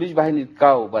কিন্তু এই পুলিশ বাহিনীর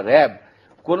কাউ বা র্যাব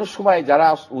কোন সময় যারা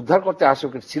উদ্ধার করতে আসে,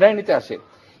 ওকে ছিনাই নিতে আসে,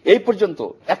 এই পর্যন্ত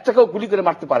একটাকেও গুলি করে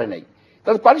মারতে পারে নাই।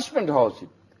 তাদের পানিশমেন্ট হওয়া উচিত।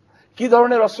 কি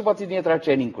ধরনের অস্ত্রপাতি নিয়ে তারা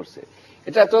ট্রেনিং করছে,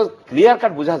 এটা তো ক্লিয়ার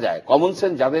কাট বোঝা যায়। কমন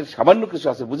সেন্স যাদের সামান্য কিছু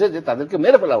আছে বুঝে যে তাদেরকে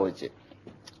মেরে ফেলা হয়েছে।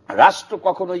 রাষ্ট্র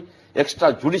কখনোই এক্সট্রা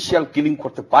জুডিশিয়াল কিলিং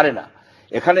করতে পারে না।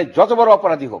 এখানে যত বড়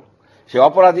অপরাধী হোক, সে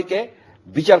অপরাধীকে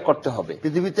বিচার করতে হবে।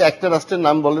 পৃথিবীতে একটা রাষ্ট্রের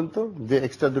নাম বলেন তো যে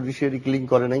এক্সট্রা জুডিশিয়ারি কিলিং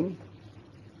করে নাই?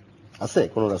 আছে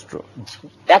কোন রাষ্ট্র?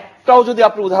 একটাও যদি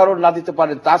আপনি উদাহরণ না দিতে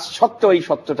পারেন, তার সত্ত্বেও এই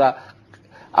সত্যটা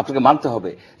আপনাকে মানতে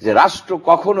হবে যে রাষ্ট্র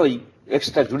কখনোই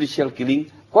এক্সট্রা জুডিশিয়াল কিলিং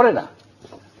করে না,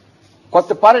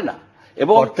 করতে পারে না,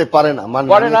 এবং করতে পারে না।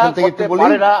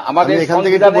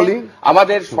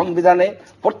 আমাদের সংবিধানে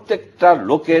প্রত্যেকটা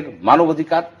লোকের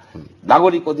মানবাধিকার,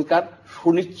 নাগরিক অধিকার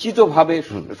সুনিশ্চিতভাবে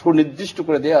সুনির্দিষ্ট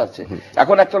করে দেওয়া আছে।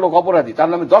 এখন একটা লোক অপরাধী, তার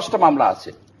নামে 10টা মামলা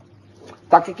আছে,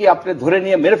 তাকে কি আপনি ধরে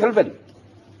নিয়ে মেরে ফেলবেন?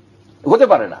 হতে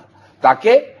পারে না।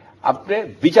 তাকে আপনি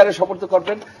বিচারে সমর্থ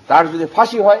করবেন, তার যদি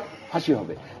ফাঁসি হয় ফাঁসি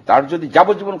হবে, তার যদি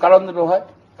যাবজ্জীবন কারাদণ্ড হয়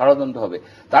কারাদণ্ড হবে।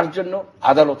 তার জন্য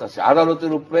আদালত আছে,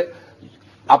 আদালতের উপরে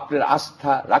আপনার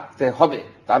আস্থা রাখতে হবে,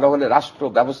 তা না হলে রাষ্ট্র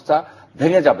ব্যবস্থা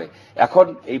ভেঙে যাবে। এখন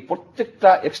এই প্রত্যেকটা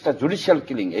এক্সট্রা জুডিশিয়াল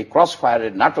কিলিং, এই ক্রস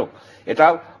ফায়ারের নাটক, এটা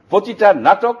প্রতিটা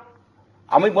নাটক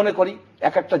আমি মনে করি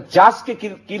এক একটা জাজকে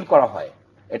কিল করা হয়,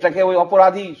 এটাকে ওই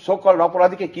অপরাধী সকল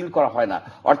অপরাধীকে কিল করা হয় না।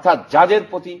 অর্থাৎ জাজের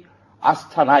প্রতি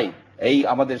আস্থা নাই এই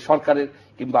আমাদের সরকারের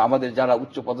কিংবা আমাদের যারা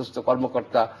উচ্চপদস্থ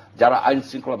কর্মকর্তা, যারা আইন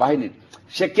শৃঙ্খলা বাহিনীর,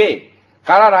 সে কে,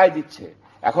 কারা রায় দিচ্ছে।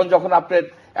 এখন যখন আপনার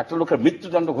একটা লোকের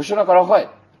মৃত্যুদণ্ড ঘোষণা করা হয়,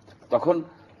 তখন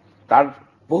তার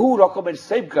বহু রকমের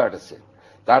সেফগার্ড আছে,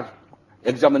 তার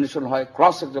এক্সামিনেশন হয়,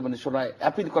 ক্রস এক্সামিনেশন হয়,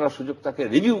 অ্যাপিল করার সুযোগ থাকে,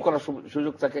 রিভিউ করার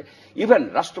সুযোগ থাকে, ইভেন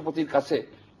রাষ্ট্রপতির কাছে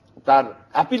তার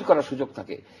অ্যাপিল করার সুযোগ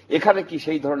থাকে। এখানে কি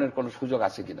সেই ধরনের কোন সুযোগ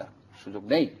আছে কিনা? সুযোগ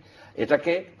নেই।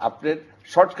 এটাকে আপনার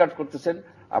শর্টকাট করতেছেন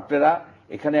আপনারা।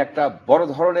 এখানে একটা বড়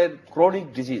ধরনের ক্রনিক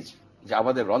ডিজিজ, যে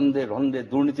আমাদের রন্ধে রন্ধে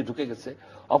দুর্নীতি ঢুকে গেছে,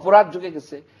 অপরাধ ঢুকে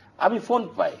গেছে। আমি ফোন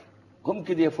পাই,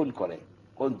 হুমকি দিয়ে ফোন করে,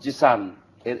 কোন জিসান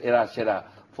এরা সেরা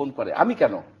ফোন করে, আমি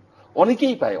কেন,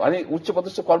 অনেকেই পায়, অনেক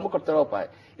উচ্চপদস্থ কর্মকর্তারাও পায়।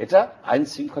 এটা আইন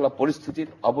শৃঙ্খলা পরিস্থিতির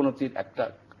অবনতির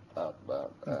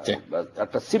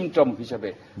একটা সিমটম হিসেবে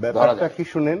ধরা যায়। কি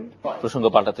শুনেন, প্রসঙ্গ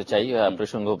পাল্টাতে চাই।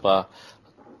 প্রসঙ্গ বা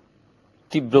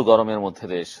তীব্র গরমের মধ্যে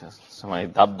দেশ সময়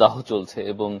দাবদাহ চলছে,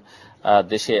 এবং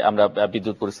দেশে আমরা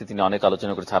বিদ্যুৎ পরিস্থিতি নিয়ে অনেক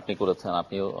আলোচনা করেছি, আপনি করেছেন,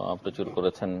 আপনিও প্রচুর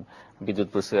করেছেন। বিদ্যুৎ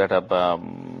পরিস্থিতি একটা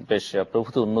বেশ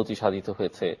প্রভূত উন্নতি সাধিত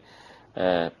হয়েছে।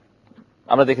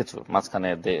 আমরা দেখেছি মাঝখানে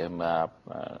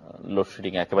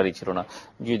লোডশেডিং একেবারেই ছিল না,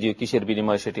 যদিও কিসের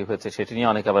বিনিময়ে সেটি হয়েছে সেটি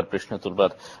নিয়ে অনেকে আবার প্রশ্ন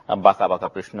তুলবার, বাঁকা বাঁকা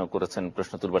প্রশ্ন করেছেন,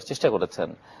 প্রশ্ন তুলবার চেষ্টা করেছেন।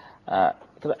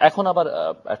 এখন আবার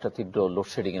একটা তীব্র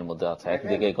লোডশেডিং এর মধ্যে আছে,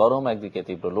 একদিকে গরম, একদিকে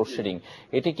তীব্র লোডশেডিং।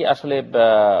 এটি কি আসলে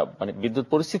মানে বিদ্যুৎ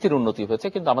পরিস্থিতির উন্নতি হয়েছে,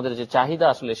 কিন্তু আমাদের যে চাহিদা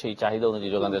আসলে সেই চাহিদা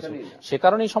অনুযায়ী যোগান দিচ্ছে, সে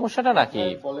কারণেই সমস্যাটা নাকি?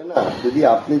 বলে না,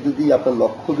 যদি আপনার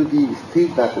লক্ষ্য যদি স্থির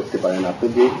না করতে পারেন, আপনি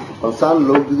যে কনসার্ন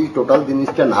লোক যদি টোটাল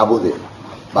জিনিসটা না বোঝে,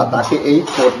 বা তাকে এই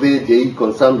করবে যেই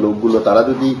কনসার্ন লোকগুলো, তারা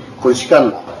যদি পরিষ্কার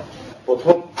না,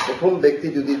 প্রথম ব্যক্তি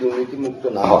যদি দুর্নীতিমুক্ত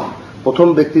না হয়, প্রথম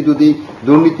ব্যক্তি যদি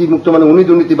দুর্নীতিমুক্ত মানে উনি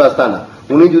দুর্নীতিবাজ তা না,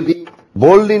 উনি যদি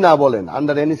বললি না বলেন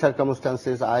আন্ডার এনি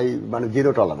সার্কামস্টান্সেস মানে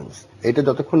জিরো টলারেন্স, এটা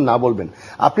যতক্ষণ না বলবেন,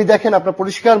 আপনি দেখেন আপনার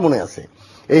পরিষ্কার মনে আছে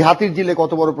এই হাতির ঝিলে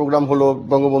কত বড় প্রোগ্রাম হলো,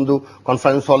 বঙ্গবন্ধু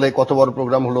কনফারেন্স হলে কত বড়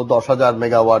প্রোগ্রাম হলো, 10,000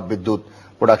 মেগাওয়াট বিদ্যুৎ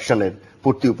প্রোডাকশনের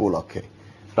পূর্তি উপলক্ষে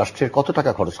রাষ্ট্রের কত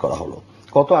টাকা খরচ করা হলো,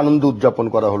 কত আনন্দ উদযাপন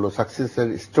করা হলো, সাকসেসের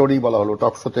স্টোরি বলা হলো,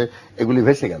 টকশোতে এগুলি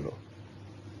ভেসে গেল।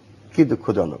 কি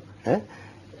দুঃখজনক। হ্যাঁ,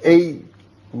 এই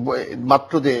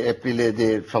মাত্র যে এপ্রিলে যে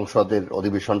সংসদের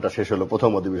অধিবেশনটা শেষ হলো,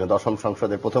 প্রথম অধিবেশন, 10ম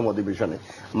সংসদের প্রথম অধিবেশনে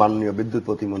মাননীয় বিদ্যুৎ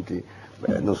প্রতিমন্ত্রী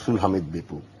নসরুল হামিদ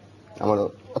বিপু, আমার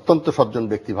অত্যন্ত সজ্জন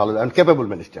ব্যক্তি, ভালো অ্যান্ড ক্যাপেবল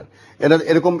মিনিস্টার,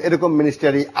 এরকম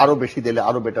মিনিস্টারই আরো বেশি দিলে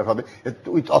আরো বেটার হবে,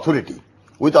 উইথ অথরিটি।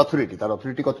 তার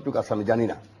অথরিটি কতটুকু আছে আমি জানি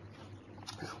না।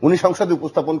 উনি সংসদে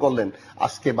উপস্থাপন করলেন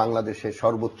আজকে বাংলাদেশে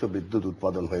সর্বোচ্চ বিদ্যুৎ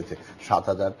উৎপাদন হয়েছে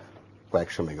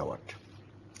 7,100 মেগাওয়াট,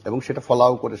 এবং সেটা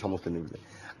ফলাও করে সমস্ত নিউজে।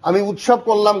 আমি উৎসব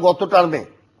করলাম গত টার্মে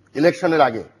ইলেকশনের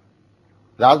আগে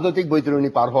রাজনৈতিক বৈতরণী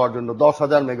পার হওয়ার জন্য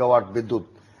 10,000 মেগাওয়াট বিদ্যুৎ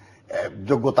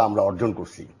যোগ্যতা আমরা অর্জন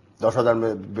করছি, 10,000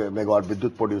 মেগাওয়াট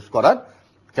বিদ্যুৎ প্রডিউস করার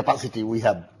ক্যাপাসিটি উই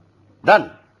হ্যাভ ডান।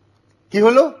 কি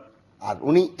হলো? আর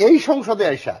উনি এই সংসদে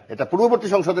আইসা, এটা পূর্ববর্তী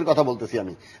সংসদের কথা বলতেছি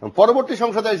আমি, পরবর্তী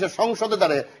সংসদে আইসা সংসদে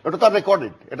দাঁড়ায়, এটা তার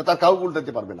রেকর্ডেড, এটা তার কাউ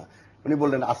উল্টাতে পারবে না, উনি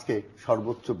বললেন আজকে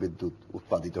সর্বোচ্চ বিদ্যুৎ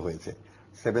উৎপাদিত হয়েছে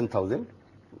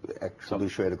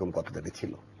 7,100-200 এরকম কতটাই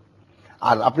ছিল।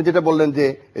 আর আপনি যেটা বললেন যে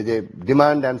এই যে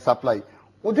ডিমান্ড অ্যান্ড সাপ্লাই,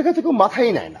 ওই জায়গা থেকে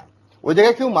মাথাই নেয়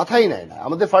না,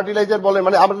 আমাদের ফার্টিলাইজার বলে,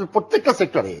 মানে আমাদের প্রত্যেকটা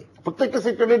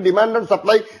সেক্টরে ডিমান্ড অ্যান্ড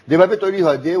সাপ্লাই যেভাবে তৈরি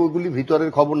হয়, যে ওইগুলি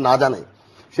ভিতরের খবর না জানে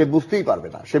সে বুঝতেই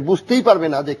পারবে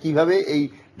না যে কিভাবে এই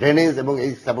ড্রেনেজ এবং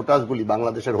এই স্যাবোটাজগুলি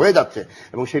বাংলাদেশের হয়ে যাচ্ছে,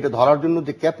 এবং সেটা ধরার জন্য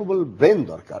যে ক্যাপেবল ব্রেন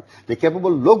দরকার, যে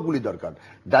ক্যাপেবল লোকগুলি দরকার,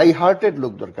 ডাই হার্টেড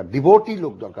লোক দরকার, ডিভোটি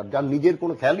লোক দরকার, যার নিজের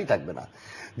কোনো খেয়ালই থাকবে না।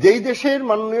 যেই দেশের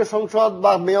মাননীয় সংসদ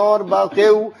বা মেয়র বা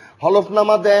কেউ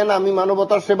হলফনামা দেন, আমি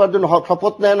মানবতার সেবার জন্য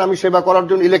শপথ নেন, আমি সেবা করার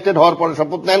জন্য, ইলেক্টেড হওয়ার পরে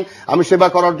শপথ নেন, আমি সেবা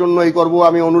করার জন্য এই করব,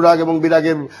 আমি অনুরাগ এবং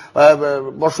বিরাগের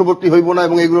বর্ষবর্তী হইব না,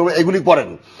 এবং এগুলি করেন,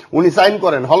 উনি সাইন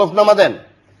করেন, হলফনামা দেন।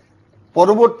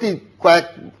 পরবর্তী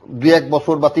দুই এক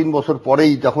বছর বা 3 বছর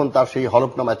পরেই যখন তার সেই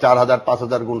হলফনামায়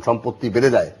 4000-5000 গুণ সম্পত্তি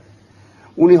বেড়ে যায়,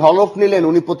 উনি হলফ নিলেন,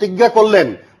 উনি প্রতিজ্ঞা করলেন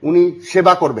উনি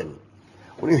সেবা করবেন,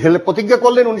 উনি প্রতিজ্ঞা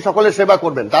করলেন উনি সকলের সেবা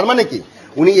করবেন। তার মানে কি,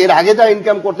 উনি এর আগে যা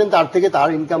ইনকাম করতেন তার থেকে তার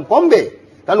ইনকাম কমবে,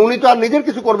 কারণ উনি তো আর নিজের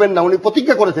কিছু করবেন না, উনি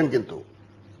প্রতিজ্ঞা করেছেন, কিন্তু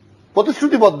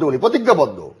প্রতিশ্রুতিবদ্ধ, উনি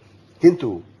প্রতিজ্ঞাবদ্ধ। কিন্তু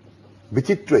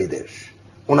বিচিত্র এই দেশ,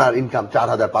 ওনার ইনকাম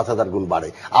 4000-5000 গুণ বাড়ে,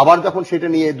 আবার যখন সেটা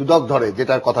নিয়ে দুদক ধরে,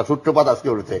 যেটার কথা সূত্রপাত আজকে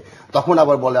উঠেছে, তখন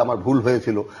আবার বলে আমার ভুল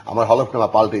হয়েছিল, আমার হলফনামা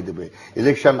পাল্টে দেবে।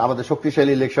 ইলেকশন, আমাদের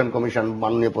শক্তিশালী ইলেকশন কমিশন,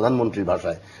 মাননীয় প্রধানমন্ত্রীর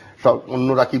ভাষায়, সব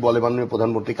অন্যরা কি বলে মাননীয়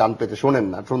প্রধানমন্ত্রী কান পেতে শোনেন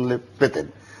না, শুনলে পেতেন,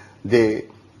 যে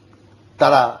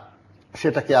তারা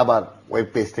সেটাকে আবার ওয়েব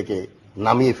পেজ থেকে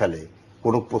নামিয়ে ফেলে,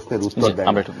 কোন প্রশ্নের উত্তর দেয়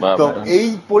না। তো এই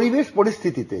পরিবেশ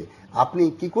পরিস্থিতিতে আপনি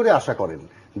কি করে আশা করেন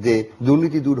যে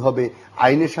দুর্নীতি দূর হবে,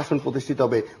 আইনের শাসন প্রতিষ্ঠিত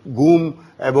হবে, গুম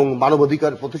এবং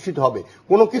মানবাধিকার প্রতিষ্ঠিত হবে?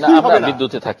 কোনো কিছুই হবে না।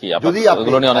 বিদ্যুতে থাকি, যদি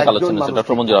এগুলো নিয়ে অনেক আলোচনা হচ্ছে।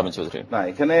 ডক্টর মঞ্জুর চৌধুরী, না,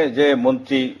 এখানে যে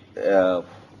মন্ত্রী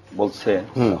বলছে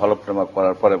হলফনামা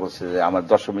করার পরে বলছে যে আমার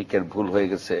দশমিকের ভুল হয়ে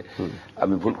গেছে,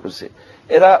 আমি ভুল করছি,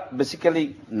 এরা বেসিক্যালি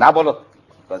না বলত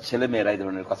ছেলে মেয়েরা এই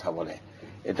ধরনের কথা বলে,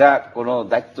 এটা কোনো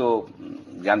দায়িত্ব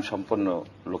জ্ঞান সম্পন্ন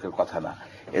লোকের কথা না।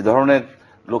 এ ধরনের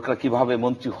লোকরা কিভাবে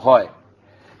মন্ত্রী হয়,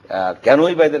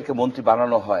 কেনই বা এদেরকে মন্ত্রী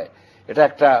বানানো হয়, এটা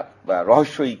একটা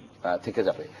রহস্যই থেকে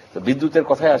যাবে। তো বিদ্যুতের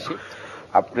কথায় আসি,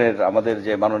 আমাদের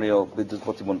যে মাননীয় বিদ্যুৎ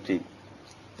প্রতিমন্ত্রী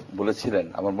বলেছিলেন,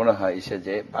 আমার মনে হয় সে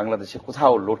যে বাংলাদেশে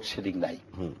কোথাও লোডশেডিং নাই,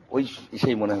 ওই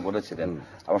সেই মনে হয় বলেছিলেন,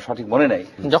 আমার সঠিক মনে নাই।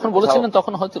 যখন বলেছিলেন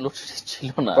তখন হয়তো লোডশেডিং ছিল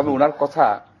না, তবে ওনার কথা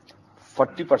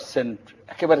 40%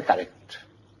 একেবারে কারেক্ট।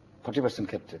 40%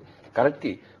 ক্ষেত্রে কারেক্ট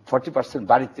কি, 40%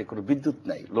 বাড়িতে কোনো বিদ্যুৎ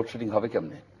নাই, লোডশেডিং হবে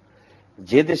কেমনে?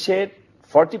 যে দেশের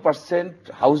 40%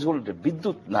 হাউস হোল্ডে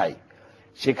বিদ্যুৎ নাই,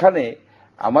 সেখানে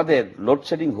আমাদের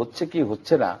লোডশেডিং হচ্ছে কি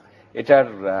হচ্ছে না,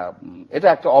 এটা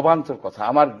একটা অবান্তর কথা।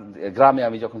 আমার গ্রামে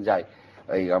আমি যখন যাই,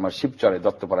 এই আমার শিবচরে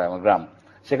দত্তপাড়ায় আমার গ্রাম,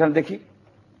 সেখানে দেখি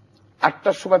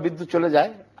 8টার সময় বিদ্যুৎ চলে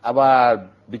যায়, আবার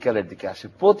বিকালের দিকে আসে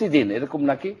প্রতিদিন। এরকম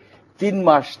নাকি 3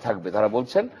 মাস থাকবে, তারা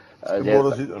বলছেন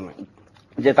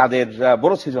যে তাদের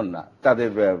বড় সিজন না, তাদের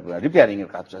রিপেয়ারিং এর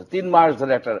কাজ চলছে, 3 মাস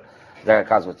ধরে একটা জায়গায়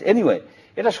কাজ হচ্ছে। এনিওয়ে,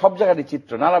 এটা সব জায়গারই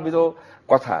চিত্র, নানাবিধ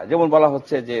কথা। যেমন বলা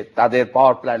হচ্ছে যে তাদের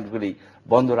পাওয়ার প্ল্যান্টগুলি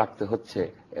বন্ধ রাখতে হচ্ছে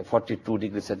 42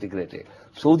 ডিগ্রি সেন্টিগ্রেডে।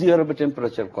 সৌদি আরবে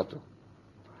টেম্পারেচার কত?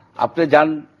 আপনি যান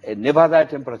নেভাদায়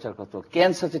টেম্পারেচার কত,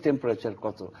 ক্যান্সাসে টেম্পারেচার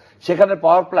কত, সেখানে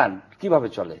পাওয়ার প্ল্যান্ট কিভাবে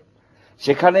চলে?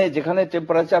 সেখানে যেখানে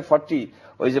টেম্পারেচার 40,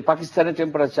 ওই যে পাকিস্তানের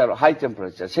টেম্পারেচার হাই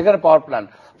টেম্পারেচার, সেখানে পাওয়ার প্ল্যান্ট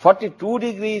 42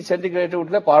 ডিগ্রি সেন্টিগ্রেডে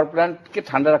উঠলে পাওয়ার প্ল্যান্টকে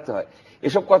ঠান্ডা রাখতে হয়।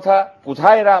 এসব কথা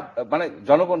কোথায় এরা, মানে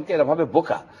জনগণকে এরা ভাবে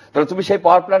বোকা। তাহলে তুমি সেই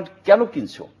পাওয়ার প্ল্যান্ট কেন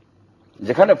কিনছো,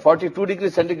 যেখানে 42 ডিগ্রি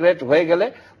সেন্টিগ্রেড হয়ে গেলে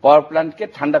পাওয়ার প্ল্যান্টকে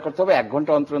ঠান্ডা করতে হবে, 1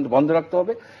 ঘন্টা অন্তর অন্তর বন্ধ রাখতে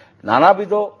হবে?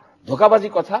 নানাবিধ ধোঁকাবাজি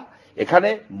কথা। এখানে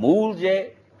মূল যে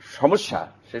সমস্যা,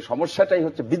 সেই সমস্যাটাই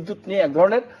হচ্ছে বিদ্যুৎ নিয়ে এক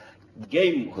ধরনের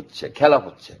গেম হচ্ছে, খেলা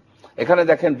হচ্ছে। এখানে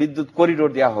দেখেন বিদ্যুৎ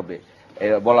করিডোর দেওয়া হবে,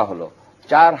 বলা হলো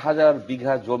 4000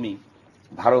 বিঘা জমি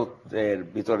ভারতের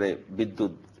ভিতরে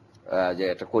বিদ্যুৎ, যে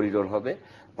একটা করিডোর হবে,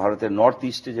 ভারতের নর্থ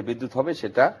ইস্টে যে বিদ্যুৎ হবে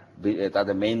সেটা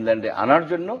তাদের মেইনল্যান্ডে আনার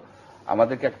জন্য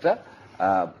আমাদেরকে একটা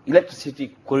ইলেকট্রিসিটি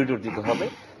করিডোর দিতে হবে,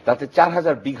 তাতে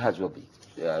 4000 বিঘা জমি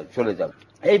চলে যাবে।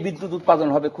 এই বিদ্যুৎ উৎপাদন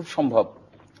হবে খুব সম্ভব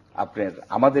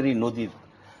আমাদের এই নদীর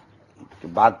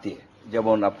বাদ দিয়ে।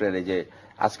 যেমন আপনার এই যে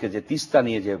আজকে যে তিস্তা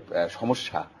নিয়ে যে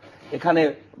সমস্যা, এখানে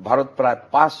ভারত প্রায়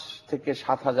 5 থেকে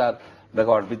 7000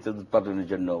 মেগাওয়াট বিদ্যুৎ উৎপাদনের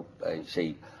জন্য সেই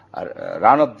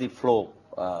run of the flow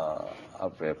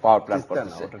power plant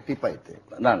করতেছে।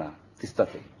 না না,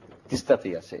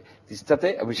 তিস্তাতেই আছে, তিস্তাতে।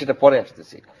 আমি সেটা পরে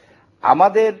আসতেছি।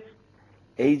 আমাদের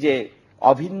এই যে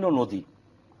অভিন্ন নদী,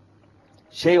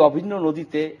 সেই অভিন্ন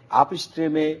নদীতে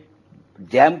আপস্ট্রিমে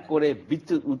ড্যাম করে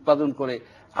বিদ্যুৎ উৎপাদন করে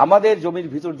আমাদের জমির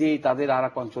ভিতর দিয়েই তাদের আর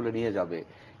এক অঞ্চলে নিয়ে যাবে।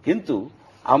 কিন্তু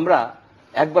আমরা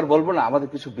একবার বলবো না আমাদের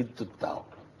কিছু বিদ্যুৎ দাও,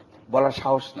 বলার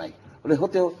সাহস নাই। বলে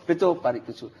পেতেও পারি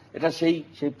কিছু। এটা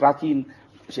সেই প্রাচীন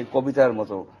সেই কবিতার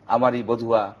মতো, আমারই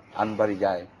বধুয়া আনবাড়ি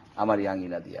যায় আমারই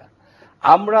আঙিনা দিয়া।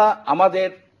 আমরা আমাদের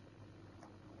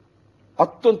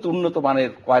অত্যন্ত উন্নত মানের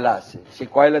কয়লা আছে, সেই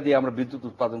কয়লা দিয়ে আমরা বিদ্যুৎ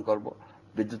উৎপাদন করব।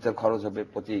 বিদ্যুতের খরচ হবে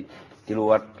প্রতি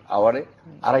কিলোওয়াট আওয়ারে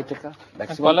 2.5 টাকা।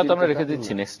 কয়লা তো আমরা রেখে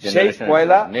দিচ্ছি সেই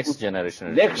কয়লা নেক্সট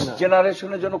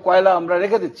জেনারেশনের জন্য কয়লা আমরা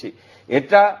রেখে দিচ্ছি।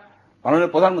 এটা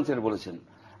মাননীয় প্রধানমন্ত্রী বলেছেন।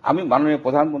 আমি মাননীয়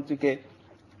প্রধানমন্ত্রীকে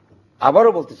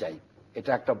আবারও বলতে চাই,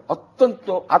 এটা একটা অত্যন্ত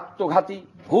আত্মঘাতী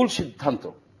ভুল সিদ্ধান্ত।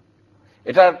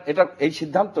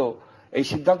 এই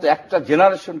সিদ্ধান্ত একটা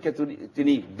জেনারেশনকে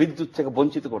তিনি বিদ্যুৎ থেকে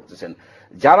বঞ্চিত করতেছেন।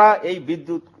 যারা এই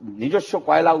বিদ্যুৎ নিজস্ব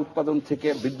কয়লা উৎপাদন থেকে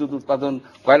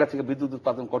কয়লা থেকে বিদ্যুৎ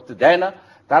উৎপাদন করতে দেয় না,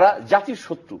 তারা জাতির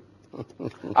শত্রু।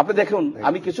 আপনি দেখুন,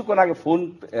 আমি কিছুক্ষণ আগে ফোন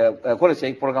করেছি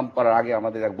এই প্রোগ্রাম করার আগে,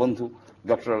 আমাদের এক বন্ধু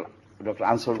ডক্টর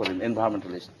আনসার করেন,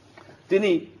 এনভায়রনমেন্টালিস্ট,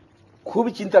 তিনি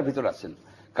খুবই চিন্তার ভিতর আছেন।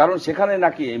 কারণ সেখানে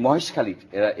নাকি এই মহেশখালী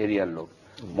এরিয়ার লোক,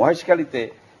 মহেশখালীতে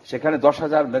সেখানে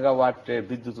 10,000 মেগাওয়াট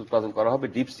বিদ্যুৎ উৎপাদন করা হবে,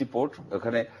 ডিপ সি পোর্ট,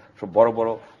 ওখানে সব বড়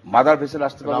বড় মাদার ভেসেল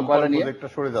আসতে পারবে কয়লা নিয়ে।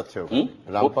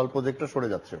 রামপাল প্রজেক্টটা সরে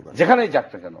যাচ্ছে, যেখানেই যাক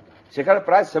না কেন সেখানে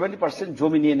প্রায় 70%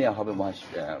 জমি নিয়ে নেওয়া হবে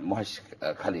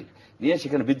মহেশখালীর, নিয়ে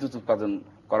সেখানে বিদ্যুৎ উৎপাদন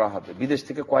করা হবে বিদেশ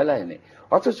থেকে কয়লা এনে।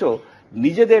 অথচ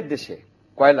নিজেদের দেশে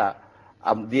কয়লা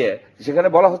দিয়ে সেখানে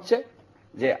বলা হচ্ছে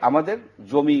যে আমাদের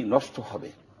জমি নষ্ট হবে,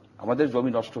 আমাদের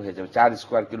জমি নষ্ট হয়ে যাবে 4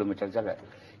 স্কয়ার কিলোমিটার জায়গায়।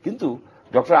 কিন্তু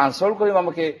ডক্টর আনসারুল করিম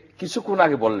আমাকে কিছুক্ষণ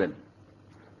আগে বললেন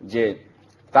যে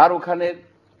তার ওখানে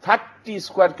 30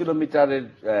 স্কয়ার কিলোমিটারের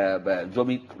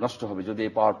জমি নষ্ট হবে যদি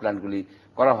এই পাওয়ার প্ল্যান্টগুলি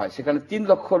করা হয়। সেখানে 3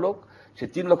 লক্ষ লোক, সে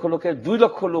 3 লক্ষ লোকের 2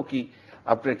 লক্ষ লোকই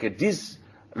আপনাকে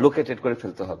ডিসলোকেটেড করে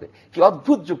ফেলতে হবে। কি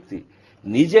অদ্ভুত যুক্তি!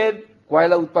 নিজের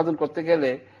কয়লা উৎপাদন করতে গেলে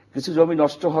কিছু জমি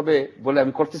নষ্ট হবে বলে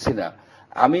আমি করতেছি না,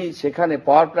 আমি সেখানে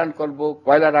পাওয়ার প্ল্যান্ট করব,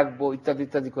 কয়লা রাখবো, ইত্যাদি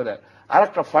ইত্যাদি করে আর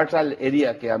একটা ফার্টাইল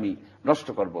এরিয়াকে আমি নষ্ট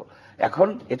করব। এখন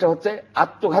এটা হচ্ছে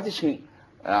আত্মঘাতী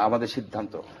আমাদের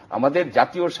সিদ্ধান্ত। আমাদের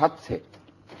জাতীয় স্বার্থে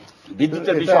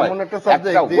বিদ্যুতের বিষয়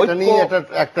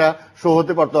একটা শো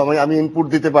হতে পারতো, আমি ইনপুট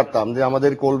দিতে পারতাম যে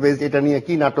আমাদের কোল বেস এটা নিয়ে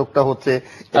কি নাটকটা হচ্ছে।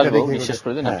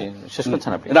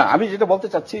 না, আমি যেটা বলতে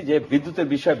চাচ্ছি যে বিদ্যুতের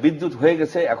বিষয়, বিদ্যুৎ হয়ে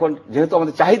গেছে, এখন যেহেতু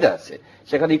আমাদের চাহিদা আছে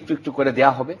সেখানে একটু একটু করে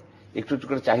দেয়া হবে, একটু একটু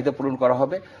করে চাহিদা পূরণ করা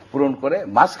হবে, পূরণ করে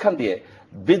মাঝখান দিয়ে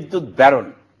বিদ্যুৎ ব্যারন,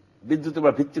 বিদ্যুতের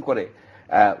উপর ভিত্তি করে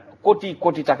কোটি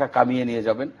কোটি টাকা কামিয়ে নিয়ে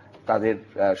যাবেন, তাদের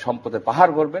সম্পদের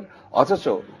পাহাড় গড়বেন। অথচ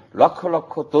লক্ষ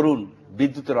লক্ষ তরুণ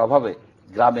বিদ্যুতের অভাবে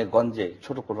গ্রামে গঞ্জে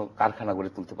ছোট কোনো কারখানা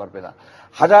গড়ে তুলতে পারবে না।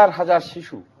 হাজার হাজার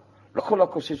শিশু, লক্ষ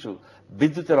লক্ষ শিশু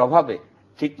বিদ্যুতের অভাবে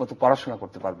ঠিক মতো পড়াশোনা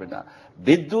করতে পারবে না।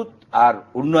 বিদ্যুৎ আর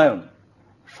উন্নয়ন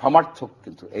সমার্থক,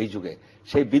 কিন্তু এই যুগে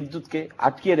সেই বিদ্যুৎকে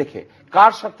আটকিয়ে রেখে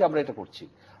কার স্বার্থে আমরা এটা করছি?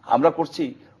 আমরা করছি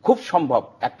খুব সম্ভব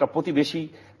একটা প্রতিবেশী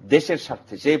দেশের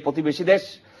স্বার্থে। সেই প্রতিবেশী দেশ,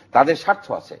 তাদের স্বার্থ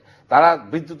আছে, তারা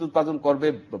বিদ্যুৎ উৎপাদন করবে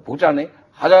ভুটানে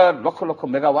হাজার লক্ষ লক্ষ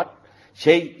মেগাওয়াট,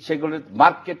 সেগুলোর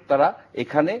মার্কেট তারা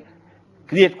এখানে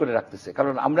ক্রিয়েট করে রাখতেছে।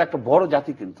 কারণ আমরা একটা বড়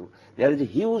জাতি, কিন্তু there is a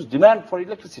huge demand for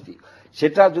electricity.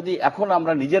 সেটা যদি এখন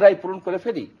আমরা নিজেরাই পূরণ করে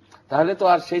ফেলি তাহলে তো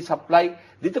আর সেই সাপ্লাই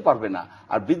দিতে পারবে না।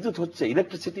 আর বিদ্যুৎ হচ্ছে,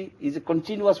 electricity is a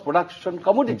continuous production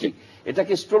commodity,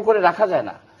 এটাকে স্টোর করে রাখা যায়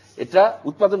না, এটা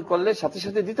উৎপাদন করলে সাথে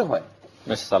সাথে দিতে হয়।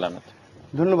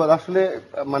 ধন্যবাদ। আসলে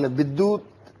মানে বিদ্যুৎ,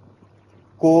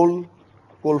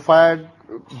 কোল fired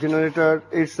generator,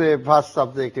 it's a vast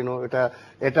subject,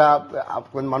 এটা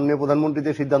মাননীয় প্রধানমন্ত্রী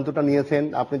যে সিদ্ধান্তটা নিয়েছেন,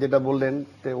 আপনি যেটা বললেন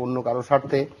অন্য কারো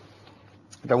স্বার্থে,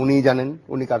 এটা উনিই জানেন,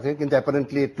 উনি কাছে, কিন্তু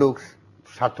অ্যাপারেন্টলি ইট লুকস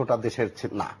স্বার্থটা দেশের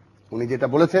না। উনি যেটা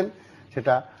বলেছেন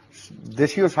সেটা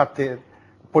দেশীয় স্বার্থের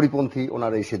পরিপন্থী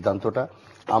ওনার এই সিদ্ধান্তটা।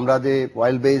 আমরা যে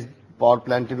অয়েল বেসড পাওয়ার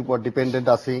প্ল্যান্টের উপর ডিপেন্ডেন্ট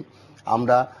আছি,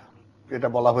 আমরা এটা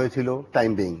বলা হয়েছিল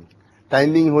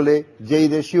টাইমিং হলে যেই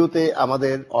রেশিওতে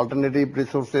আমাদের অল্টারনেটিভ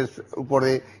রিসোর্সেস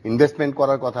উপরে ইনভেস্টমেন্ট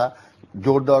করার কথা,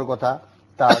 জোর দেওয়ার কথা,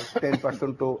 তার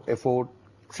 10% তো এফোর্ট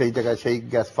সেই জায়গায় সেই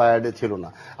গ্যাস ফায়ার্ডে ছিল না।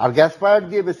 আর গ্যাস ফায়ার্ড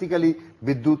দিয়ে বেসিক্যালি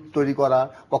বিদ্যুৎ তৈরি করা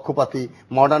পক্ষপাতী,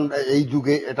 মডার্ন এই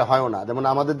যুগে এটা হয়ও না। যেমন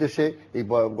আমাদের দেশে এই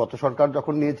গত সরকার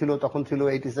যখন নিয়েছিল তখন ছিল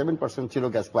 87% ছিল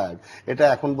গ্যাস ফায়ার্ড, এটা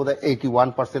এখন বোধহয়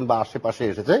 81% বা আশেপাশে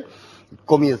এসেছে,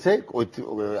 কমিয়েছে, ওই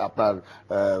আপনার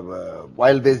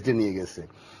অয়েল বেসডে নিয়ে গেছে।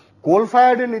 কোল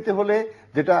ফায়ার্ডে নিতে হলে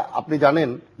যেটা আপনি জানেন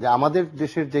যে আমাদের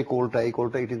দেশের যে কোলটা, এই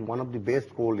কোলটা it is one of the best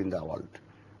coal in the world,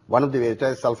 one of the, এটা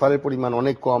সালফারের পরিমাণ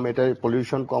অনেক কম, এটার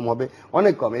পলিউশন কম হবে,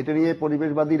 অনেক কম। এটা নিয়ে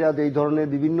পরিবেশবাদীরা যেই ধরনের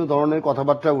বিভিন্ন ধরনের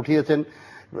কথাবার্তা উঠিয়েছেন,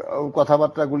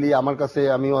 কথাবার্তাগুলি আমার কাছে,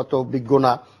 আমি অত বিজ্ঞ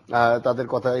না, তাদের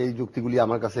কথা, এই যুক্তিগুলি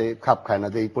আমার কাছে খাপ খায় না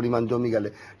যে এই পরিমাণ জমি গেলে।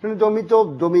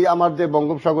 জমি আমার যে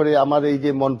বঙ্গোপসাগরে, আমার এই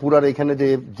যে মনপুরার এখানে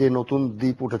যে নতুন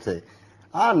দ্বীপ উঠেছে,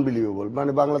 আনবিলিভেবল।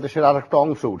 মানে বাংলাদেশের আর একটা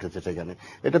অংশ উঠেছে সেখানে।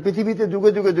 এটা পৃথিবীতে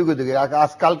যুগে যুগে যুগে যুগে,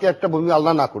 আজকালকে একটা ভূমি,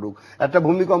 আল্লাহ না করুক, একটা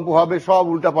ভূমিকম্প হবে, সব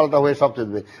উল্টাপাল্টা হয়ে সব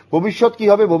চলবে। ভবিষ্যৎ কি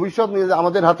হবে, ভবিষ্যৎ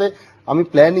আমাদের হাতে, আমি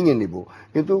প্ল্যানিং এ নিব।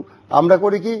 কিন্তু আমরা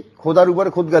করি কি, খোদার উপরে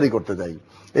খুদগারি করতে যাই।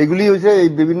 এগুলি হয়েছে এই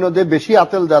বিভিন্ন যে বেশি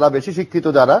আতেল যারা, বেশি শিক্ষিত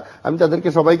যারা, আমি তাদেরকে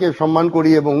সবাইকে সম্মান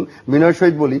করি এবং বিনয়ের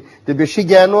সহিত বলি যে বেশি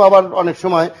জ্ঞানও আবার অনেক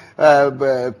সময়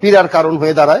পীড়ার কারণ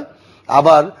হয়ে দাঁড়ায়,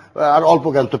 আবার আর অল্প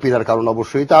জ্ঞান তো পীড়ার কারণ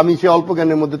অবশ্যই। তা আমি সেই অল্প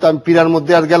জ্ঞানের মধ্যে, তো আমি পীড়ার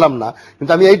মধ্যে আর গেলাম না।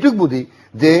 কিন্তু আমি এইটুক বুঝি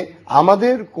যে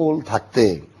আমাদের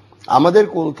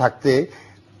কোল থাকতে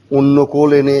অন্য কোল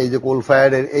এনে, এই যে কোল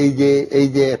ফায়ারের এই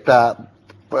যে একটা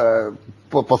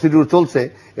প্রসিডিউর চলছে,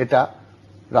 এটা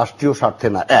রাষ্ট্রীয় স্বার্থে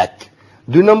না। এক।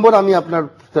 2 নম্বর, আমি আপনার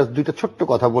দুইটা ছোট্ট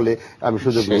কথা বলে আমি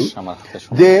সুযোগ নিই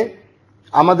যে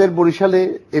আমাদের বরিশালে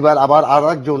এবার আবার আর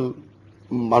একজন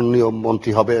মাননীয়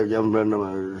মন্ত্রী হবে,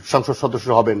 সংসদ সদস্য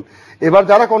হবেন। এবার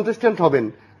যারা কন্টেস্টেন্ট হবেন,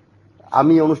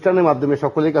 আমি অনুষ্ঠানের মাধ্যমে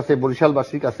সকলের কাছে,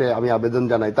 বরিশালবাসীর কাছে আমি আবেদন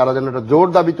জানাই, তারা যেন একটা জোর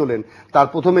দাবি তোলেন। তার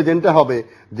প্রথম এজেন্ডা হবে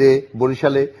যে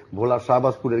বরিশালে ভোলার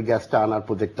শাহবাজপুরের গ্যাসটা আনার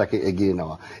প্রজেক্টটাকে এগিয়ে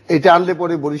নেওয়া। এটা আনলে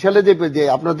পরে বরিশালে যে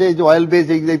আপনাদের এই যে অয়েল বেজ,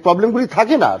 এই প্রবলেমগুলি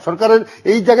থাকে না, সরকারের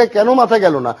এই জায়গায় কেন মাথা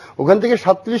গেল না? ওখান থেকে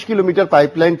 37 কিলোমিটার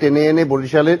পাইপলাইন টেনে এনে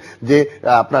বরিশালের যে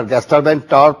আপনার গ্যাস টারবাইন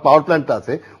পাওয়ার প্ল্যান্টটা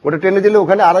আছে, ওটা টেনে দিলে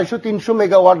ওখানে 250-300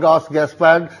 মেগাওয়াট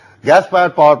গ্যাস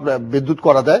ফায়ার পাওয়ার বিদ্যুৎ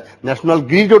করা যায়। ন্যাশনাল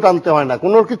গ্রিডও টানতে হয় না,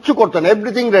 কোনো কিছু করতে হয় না,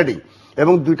 এভরিথিং রেডি,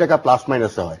 এবং 2 টাকা প্লাস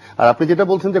মাইনাসে হয়। আর আপনি যেটা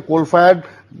বলছেন যে কোল ফায়ার্ড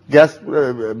গ্যাস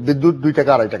বিদ্যুৎ 2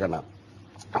 টাকা 2.5 টাকা না,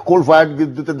 কোল ফায়ার্ড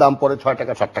বিদ্যুতের দাম পড়ে 6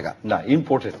 টাকা 7 টাকা না,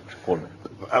 ইম্পোর্টেড কোল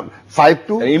 5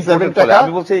 to 7 টাকা।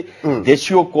 আমি বলছি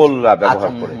দেশীয় কোল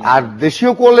ব্যবহার করে। আর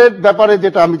দেশীয় কোলের ব্যাপারে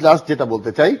যেটা আমি লাস্ট যেটা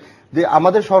বলতে চাই, যে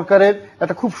আমাদের সরকারের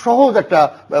একটা খুব সহজ একটা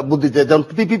বুদ্ধি, যেমন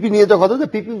পিপিপি নিয়ে যে কথা, যে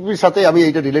পিপিপির সাথে আমি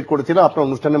এইটা রিলেট করেছিলাম আপনার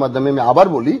অনুষ্ঠানের মাধ্যমে, আমি আবার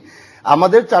বলি,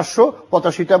 আমাদের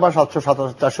 485টা বা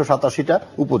 487টা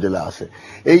উপজেলা আছে।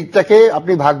 এইটাকে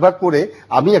আপনি ভাগ ভাগ করে,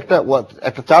 আমি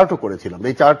একটা চার্টও করেছিলাম।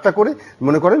 এই চার্টটা করে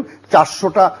মনে করেন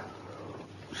 400টা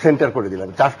সেন্টার করে দিলাম।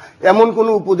 এমন কোন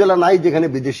উপজেলা নাই যেখানে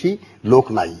বিদেশি লোক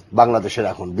নাই। বাংলাদেশের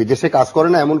এখন বিদেশে কাজ করে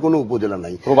না এমন কোন উপজেলা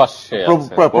নাই,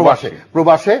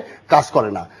 প্রবাসে কাজ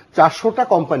করে না। 400টা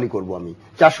কোম্পানি করব আমি।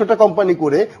 400টা কোম্পানি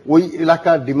করে ওই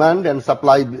এলাকার ডিমান্ড এন্ড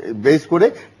সাপ্লাই বেস করে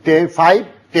 5,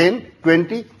 10,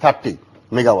 20, 30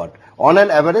 megawatt, on an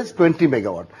average 20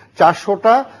 megawatt.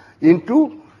 400টা into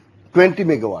 20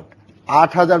 megawatt,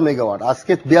 8000 megawatt.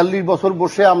 আজকে 42 বছর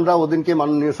বসে আমরা ওদিনকে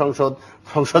মাননীয়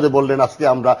সংসদে বললেন আজকে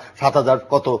আমরা 7000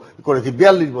 কত করেছি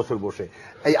 42 বছর বসে।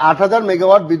 এই 8000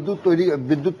 মেগাওয়াট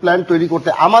বিদ্যুৎ প্ল্যান্ট তৈরি করতে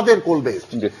আমাদের কোল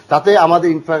বেসড, তাতে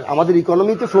আমাদের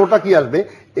ইকোনমিতে ফ্লোটা কি আসবে?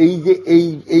 এই যে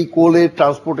এই কোলের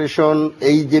ট্রান্সপোর্টেশন,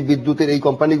 এই যে বিদ্যুতের এই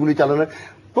কোম্পানিগুলি চালানোর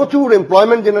প্রচুর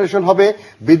এমপ্লয়মেন্ট জেনারেশন হবে,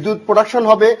 বিদ্যুৎ প্রোডাকশন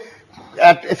হবে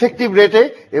অ্যাট এফেক্টিভ রেটে,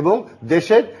 এবং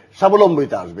দেশের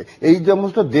স্বাবলম্বিতা আসবে। এই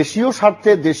সমস্ত দেশীয়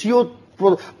স্বার্থে, দেশীয়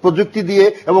প্রযুক্তি দিয়ে,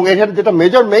 এবং এখানে যেটা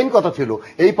মেইন কথা ছিল,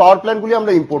 এই পাওয়ার প্ল্যান্টগুলি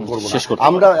আমরা ইম্পোর্ট করবো না।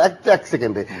 আমরা এক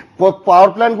সেকেন্ডে পাওয়ার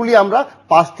প্ল্যান্টগুলি আমরা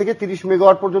 5 থেকে 30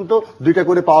 মেগাওয়াট পর্যন্ত 2টা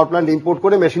করে পাওয়ার প্ল্যান্ট ইম্পোর্ট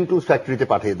করে মেশিন টুলস ফ্যাক্টরিতে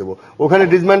পাঠিয়ে দেবো। ওখানে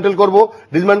ডিসমেন্টেল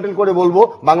করে বলবো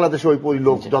বাংলাদেশে ওই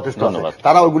লোক যথেষ্ট আছে,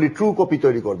 তারা ওইগুলি ট্রু কপি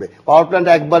তৈরি করবে। পাওয়ার প্ল্যান্ট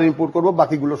একবার ইম্পোর্ট করবো,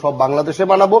 বাকিগুলো সব বাংলাদেশে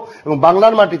বানাবো, এবং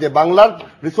বাংলার মাটিতে বাংলার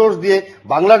রিসোর্স দিয়ে,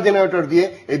 বাংলার জেনারেটর দিয়ে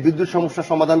এই বিদ্যুৎ সমস্যা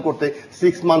সমাধান করতে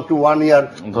 6 months to 1 year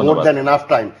more than enough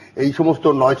time. এই সমস্ত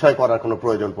 9-6 করার কোনো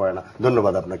প্রয়োজন পড়ে না।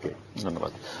 ধন্যবাদ আপনাকে।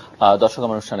 ধন্যবাদ। দর্শক,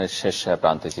 অনুষ্ঠানের শেষ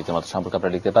প্রান্তে তৃতীয় মাত্রা সম্পর্কে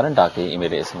আপনারা লিখতে পারেন ডাকে,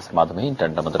 ইমেলে, SMS এর মাধ্যমে,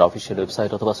 ইন্টারনেট, আমাদের অফিসিয়াল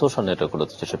ওয়েবসাইট অথবা সোশ্যাল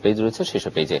নেটওয়ার্কগুলোতে যেসব পেজ রয়েছে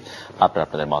সেসব পেজে আপনারা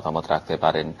আপনাদের মতামত রাখতে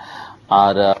পারেন।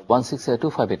 আর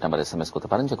 16258 নাম্বার SMS করতে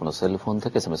পারেন। যে কোনো সেলফোন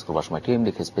থেকে SMS করবার সময় টিম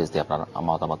লিখে স্পেস দিয়ে আপনার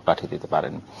মতামত পাঠিয়ে দিতে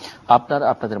পারেন।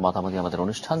 আপনাদের মতামত আমাদের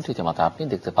অনুষ্ঠান তৃতীয় মাত্রা আপনি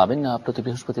দেখতে পাবেন না প্রতি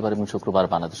বৃহস্পতিবার এবং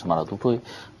শুক্রবার বাংলাদেশ আমরা দুটোই,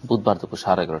 বুধবার দুপুর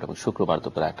 11:30 এবং শুক্রবার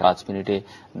দুপুর 1:05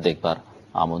 দেখবার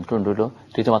আমন্ত্রণ রইল।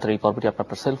 তৃতীয় মাত্রার এই পর্বটি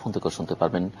আপনার সেলফোন থেকে শুনতে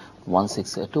পারবেন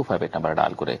 16258 নাম্বারে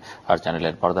ডায়াল করে। আর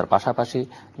চ্যানেলের পর্দার পাশাপাশি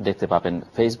দেখতে পাবেন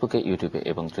ফেসবুকে, ইউটিউবে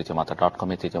এবং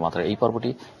tritiyomatra.com-এ তৃতীয় মাত্রার এই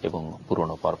পর্বটি এবং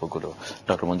পুরনো পর্বগুলো।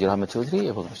 ডক্টর মঞ্জুর চৌধুরী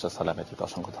এবং মিস্টার সালামের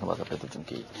অসংখ্য ধন্যবাদ আপনাদের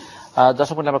দুজনকেই।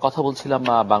 দর্শক মণ্ডলী, আমরা কথা বলছিলাম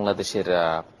বাংলাদেশের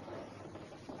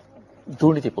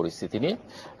দুর্নীতি পরিস্থিতি নিয়ে।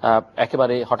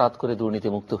 একেবারে হঠাৎ করে দুর্নীতি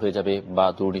মুক্ত হয়ে যাবে বা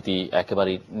দুর্নীতি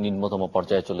একেবারে নিম্নতম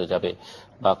পর্যায়ে চলে যাবে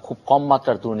বা খুব কম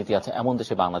মাত্রার দুর্নীতি আছে এমন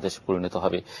দেশে বাংলাদেশ পরিণত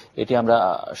হবে, এটি আমরা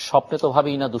স্বপ্নে তো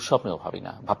ভাবি না, দুঃস্বপ্নেও ভাবি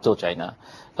না, ভাবতেও চাই না।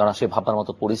 কারণ সে ভাববার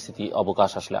মতো পরিস্থিতি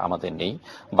অবকাশ আসলে আমাদের নেই।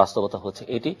 বাস্তবতা হচ্ছে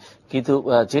এটি। কিন্তু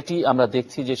যেটি আমরা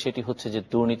দেখছি যে সেটি হচ্ছে যে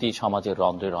দুর্নীতি সমাজের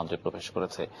রন্ধ্রে রন্ধ্রে প্রবেশ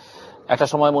করেছে। একটা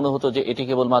সময় মনে হতো যে এটি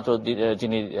কেবলমাত্র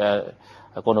যিনি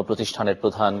কোনো প্রতিষ্ঠানের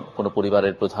প্রধান, কোনো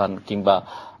পরিবারের প্রধান কিংবা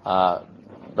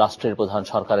রাষ্ট্রের প্রধান,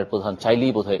 সরকারের প্রধান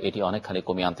চাইলেই বোধহয় এটি অনেকখানি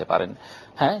কমিয়ে আনতে পারেন।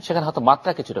 হ্যাঁ, সেখানে হয়তো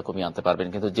মাত্রা কিছুটা কমিয়ে আনতে পারবেন,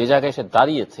 কিন্তু যে জায়গায় সে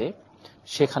দাঁড়িয়েছে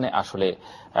সেখানে আসলে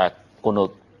কোন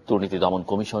দুর্নীতি দমন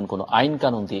কমিশন, কোন আইন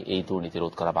কানুন দিয়ে এই দুর্নীতি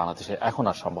রোধ করা বাংলাদেশে এখন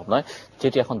আর সম্ভব নয়।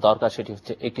 যেটি এখন দরকার সেটি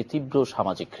হচ্ছে একটি তীব্র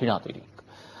সামাজিক ঘৃণা তৈরি।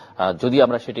 যদি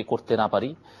আমরা সেটি করতে না পারি,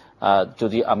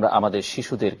 যদি আমরা আমাদের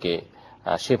শিশুদেরকে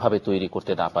সেভাবে তৈরি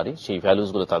করতে না পারি, সেই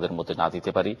ভ্যালুসগুলো তাদের মধ্যে না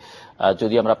দিতে পারি,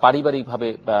 যদি আমরা পারিবারিকভাবে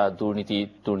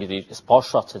দুর্নীতির স্পর্শ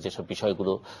আছে যেসব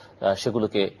বিষয়গুলো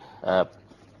সেগুলোকে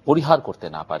পরিহার করতে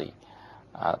না পারি,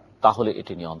 তাহলে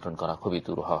এটি নিয়ন্ত্রণ করা খুবই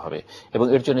দুরূহ হবে। এবং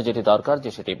এর জন্য যেটি দরকার যে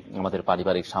সেটি আমাদের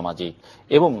পারিবারিক, সামাজিক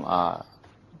এবং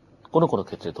কোন কোন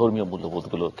ক্ষেত্রে ধর্মীয়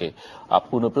মূল্যবোধগুলোকে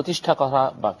পুনঃপ্রতিষ্ঠা করা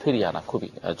বা ফিরিয়ে আনা খুবই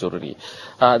জরুরি।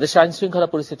 দেশে আইন শৃঙ্খলা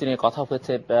পরিস্থিতি নিয়ে কথা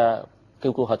হয়েছে।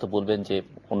 কেউ কেউ হয়তো বলবেন যে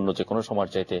অন্য যে কোনো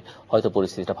সময়ের চাইতে হয়তো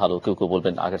পরিস্থিতিটা ভালো, কেউ কেউ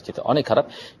বলবেন আগের চাইতে অনেক খারাপ।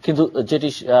 কিন্তু যেটি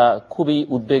খুবই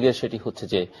উদ্বেগের সেটি হচ্ছে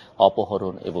যে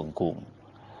অপহরণ এবং গুম।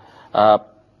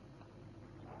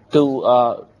 কেউ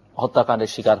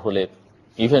হত্যাকাণ্ডের শিকার হলে,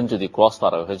 ইভেন যদি ক্রস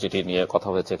পার হয়ে, যেটি নিয়ে কথা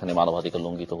হয়েছে এখানে মানবাধিকার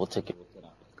লঙ্ঘিত হচ্ছে কি হচ্ছে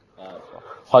না,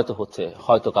 হয়তো হচ্ছে,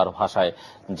 হয়তো কারো ভাষায়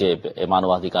যে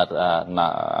মানবাধিকার না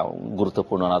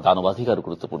গুরুত্বপূর্ণ না দানবাধিকার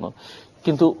গুরুত্বপূর্ণ,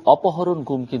 কিন্তু অপহরণ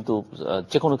গুম কিন্তু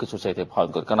যে কোনো কিছু চাইতে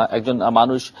ভয়ঙ্কর। কারণ একজন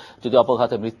মানুষ যদি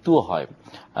অপঘাতে মৃত্যুও হয়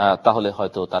তাহলে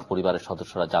হয়তো তার পরিবারের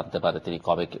সদস্যরা জানতে পারে তিনি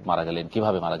কবে মারা গেলেন,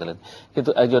 কিভাবে মারা গেলেন।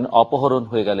 কিন্তু একজন অপহরণ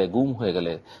হয়ে গেলে, গুম হয়ে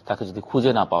গেলে, তাকে যদি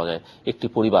খুঁজে না পাওয়া যায়, একটি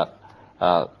পরিবার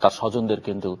তার স্বজনদের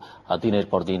কিন্তু দিনের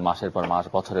পর দিন, মাসের পর মাস,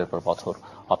 বছরের পর বছর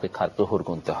অপেক্ষার প্রহর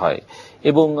গুনতে হয়।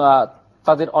 এবং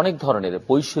তাদের অনেক ধরনের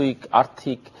বৈষয়িক,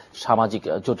 আর্থিক, সামাজিক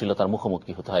জটিলতার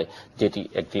মুখোমুখি হতে হয়, যেটি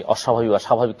একটি অস্বাভাবিক বা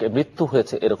স্বাভাবিক মৃত্যু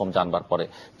হয়েছে এরকম জানবার পরে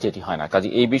যেটি হয় না। কাজে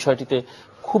এই বিষয়টিতে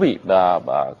খুবই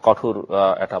কঠোর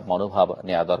একটা মনোভাব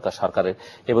নেওয়া দরকার সরকারের।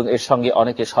 এবং এর সঙ্গে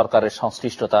অনেকে সরকারের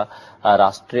সংশ্লিষ্টতা,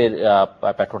 রাষ্ট্রের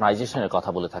প্যাট্রোনাইজেশনের কথা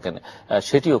বলে থাকেন,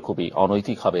 সেটিও খুবই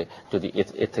অনৈতিক হবে যদি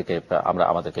এর থেকে আমরা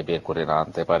আমাদেরকে বের করে না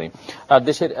আনতে পারি।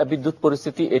 দেশের বিদ্যুৎ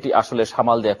পরিস্থিতি, এটি আসলে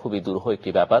সামাল দেওয়া খুবই দুরূহ একটি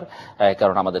ব্যাপার,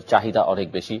 কারণ আমাদের চাহিদা অনেক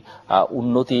বেশি।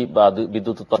 উন্নতি বা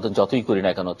বিদ্যুৎ উৎপাদন যতই করি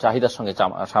না কেন, চাহিদার সঙ্গে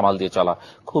সামাল দিয়ে চলা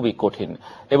খুবই কঠিন।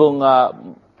 এবং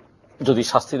যদি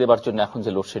শাস্তি দেবার জন্য এখন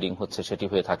যে লোডশেডিং হচ্ছে সেটি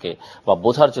হয়ে থাকে বা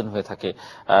বোঝার জন্য হয়ে থাকে,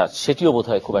 সেটিও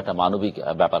বোধহয় খুব একটা মানবিক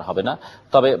ব্যাপার হবে না।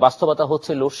 তবে বাস্তবতা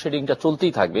হচ্ছে লোডশেডিংটা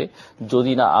চলতেই থাকবে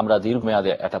যদি না আমরা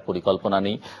দীর্ঘমেয়াদে একটা পরিকল্পনা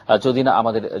নিই, যদি না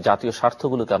আমাদের জাতীয়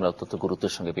স্বার্থগুলোকে আমরা অত্যন্ত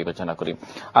গুরুত্বের সঙ্গে বিবেচনা করি।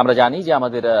 আমরা জানি যে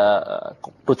আমাদের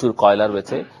প্রচুর কয়লা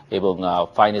রয়েছে এবং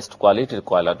ফাইনেস্ট কোয়ালিটির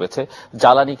কয়লা রয়েছে।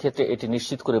 জ্বালানি ক্ষেত্রে এটি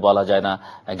নিশ্চিত করে বলা যায় না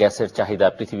গ্যাসের চাহিদা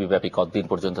পৃথিবীব্যাপী কতদিন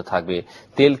পর্যন্ত থাকবে,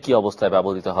 তেল কি অবস্থায়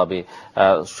ব্যবহৃত হবে,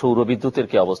 সৌর বিদ্যুতের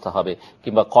কি অবস্থা হবে,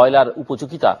 কিংবা কয়লার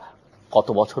উপযোগিতা কত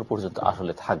বছর পর্যন্ত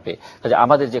আসলে থাকবে। কাজে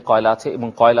আমাদের যে কয়লা আছে এবং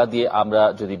কয়লা দিয়ে আমরা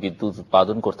যদি বিদ্যুৎ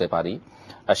উৎপাদন করতে পারি,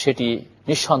 সেটি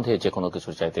নিঃসন্দেহে যে কোনো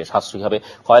কিছুর চাইতে সাশ্রয়ী হবে।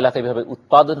 কয়লা কিভাবে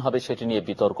উৎপাদন হবে সেটি নিয়ে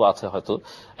বিতর্ক আছে হয়তো,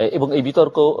 এবং এই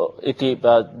বিতর্ক একটি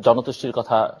জনতুষ্টির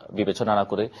কথা বিবেচনা না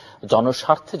করে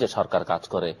জনস্বার্থে যে সরকার কাজ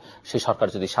করে, সেই সরকার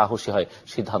যদি সাহসী হয়,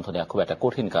 সিদ্ধান্ত নেওয়া খুব একটা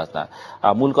কঠিন কাজ না।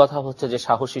 মূল কথা হচ্ছে যে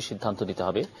সাহসী সিদ্ধান্ত নিতে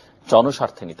হবে,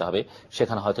 জনস্বার্থে নিতে হবে,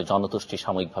 সেখানে হয়তো জনতুষ্টি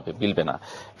সাময়িকভাবে মিলবে না।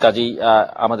 কাজেই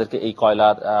আমাদেরকে এই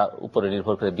কয়লার উপরে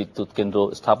নির্ভর করে বিদ্যুৎ কেন্দ্র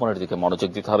স্থাপনের দিকে মনোযোগ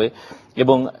দিতে হবে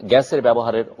এবং গ্যাসের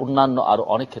ব্যবহারের অন্যান্য আরো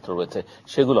অনেক ক্ষেত্র রয়েছে,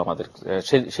 সেগুলো আমাদের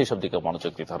সেই সব দিকে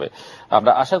মনোযোগ দিতে হবে।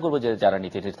 আমরা আশা করব যে যারা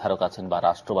নীতি নির্ধারক আছেন বা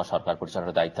রাষ্ট্র বা সরকার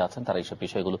পরিচালনার দায়িত্বে আছেন, তারা এইসব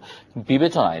বিষয়গুলো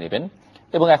বিবেচনায় নেবেন।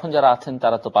 এবং এখন যারা আছেন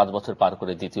তারা তো 5 বছর পার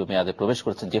করে দ্বিতীয় মেয়াদে প্রবেশ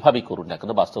করেছেন, যেভাবেই করুন না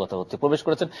কেন বাস্তবতা হচ্ছে প্রবেশ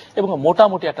করেছেন এবং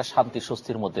মোটামুটি একটা শান্তি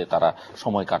স্বস্তির মধ্যে তারা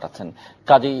সময় কাটাচ্ছেন।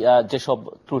 কাজেই যেসব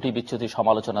ত্রুটি বিচ্যুতি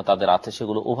সমালোচনা তাদের আছে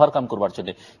সেগুলো ওভারকাম করবার জন্য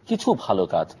কিছু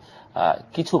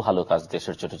ভালো কাজ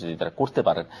দেশের জন্য যদি তারা করতে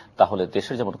পারেন, তাহলে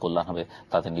দেশের যেমন কল্যাণ হবে,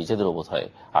 তাদের নিজেদেরও বোধ হয়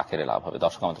আখেরে লাভ হবে।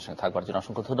 দর্শক, আমাদের সঙ্গে থাকবার জন্য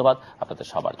অসংখ্য ধন্যবাদ। আপনাদের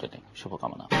সবার জন্য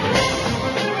শুভকামনা।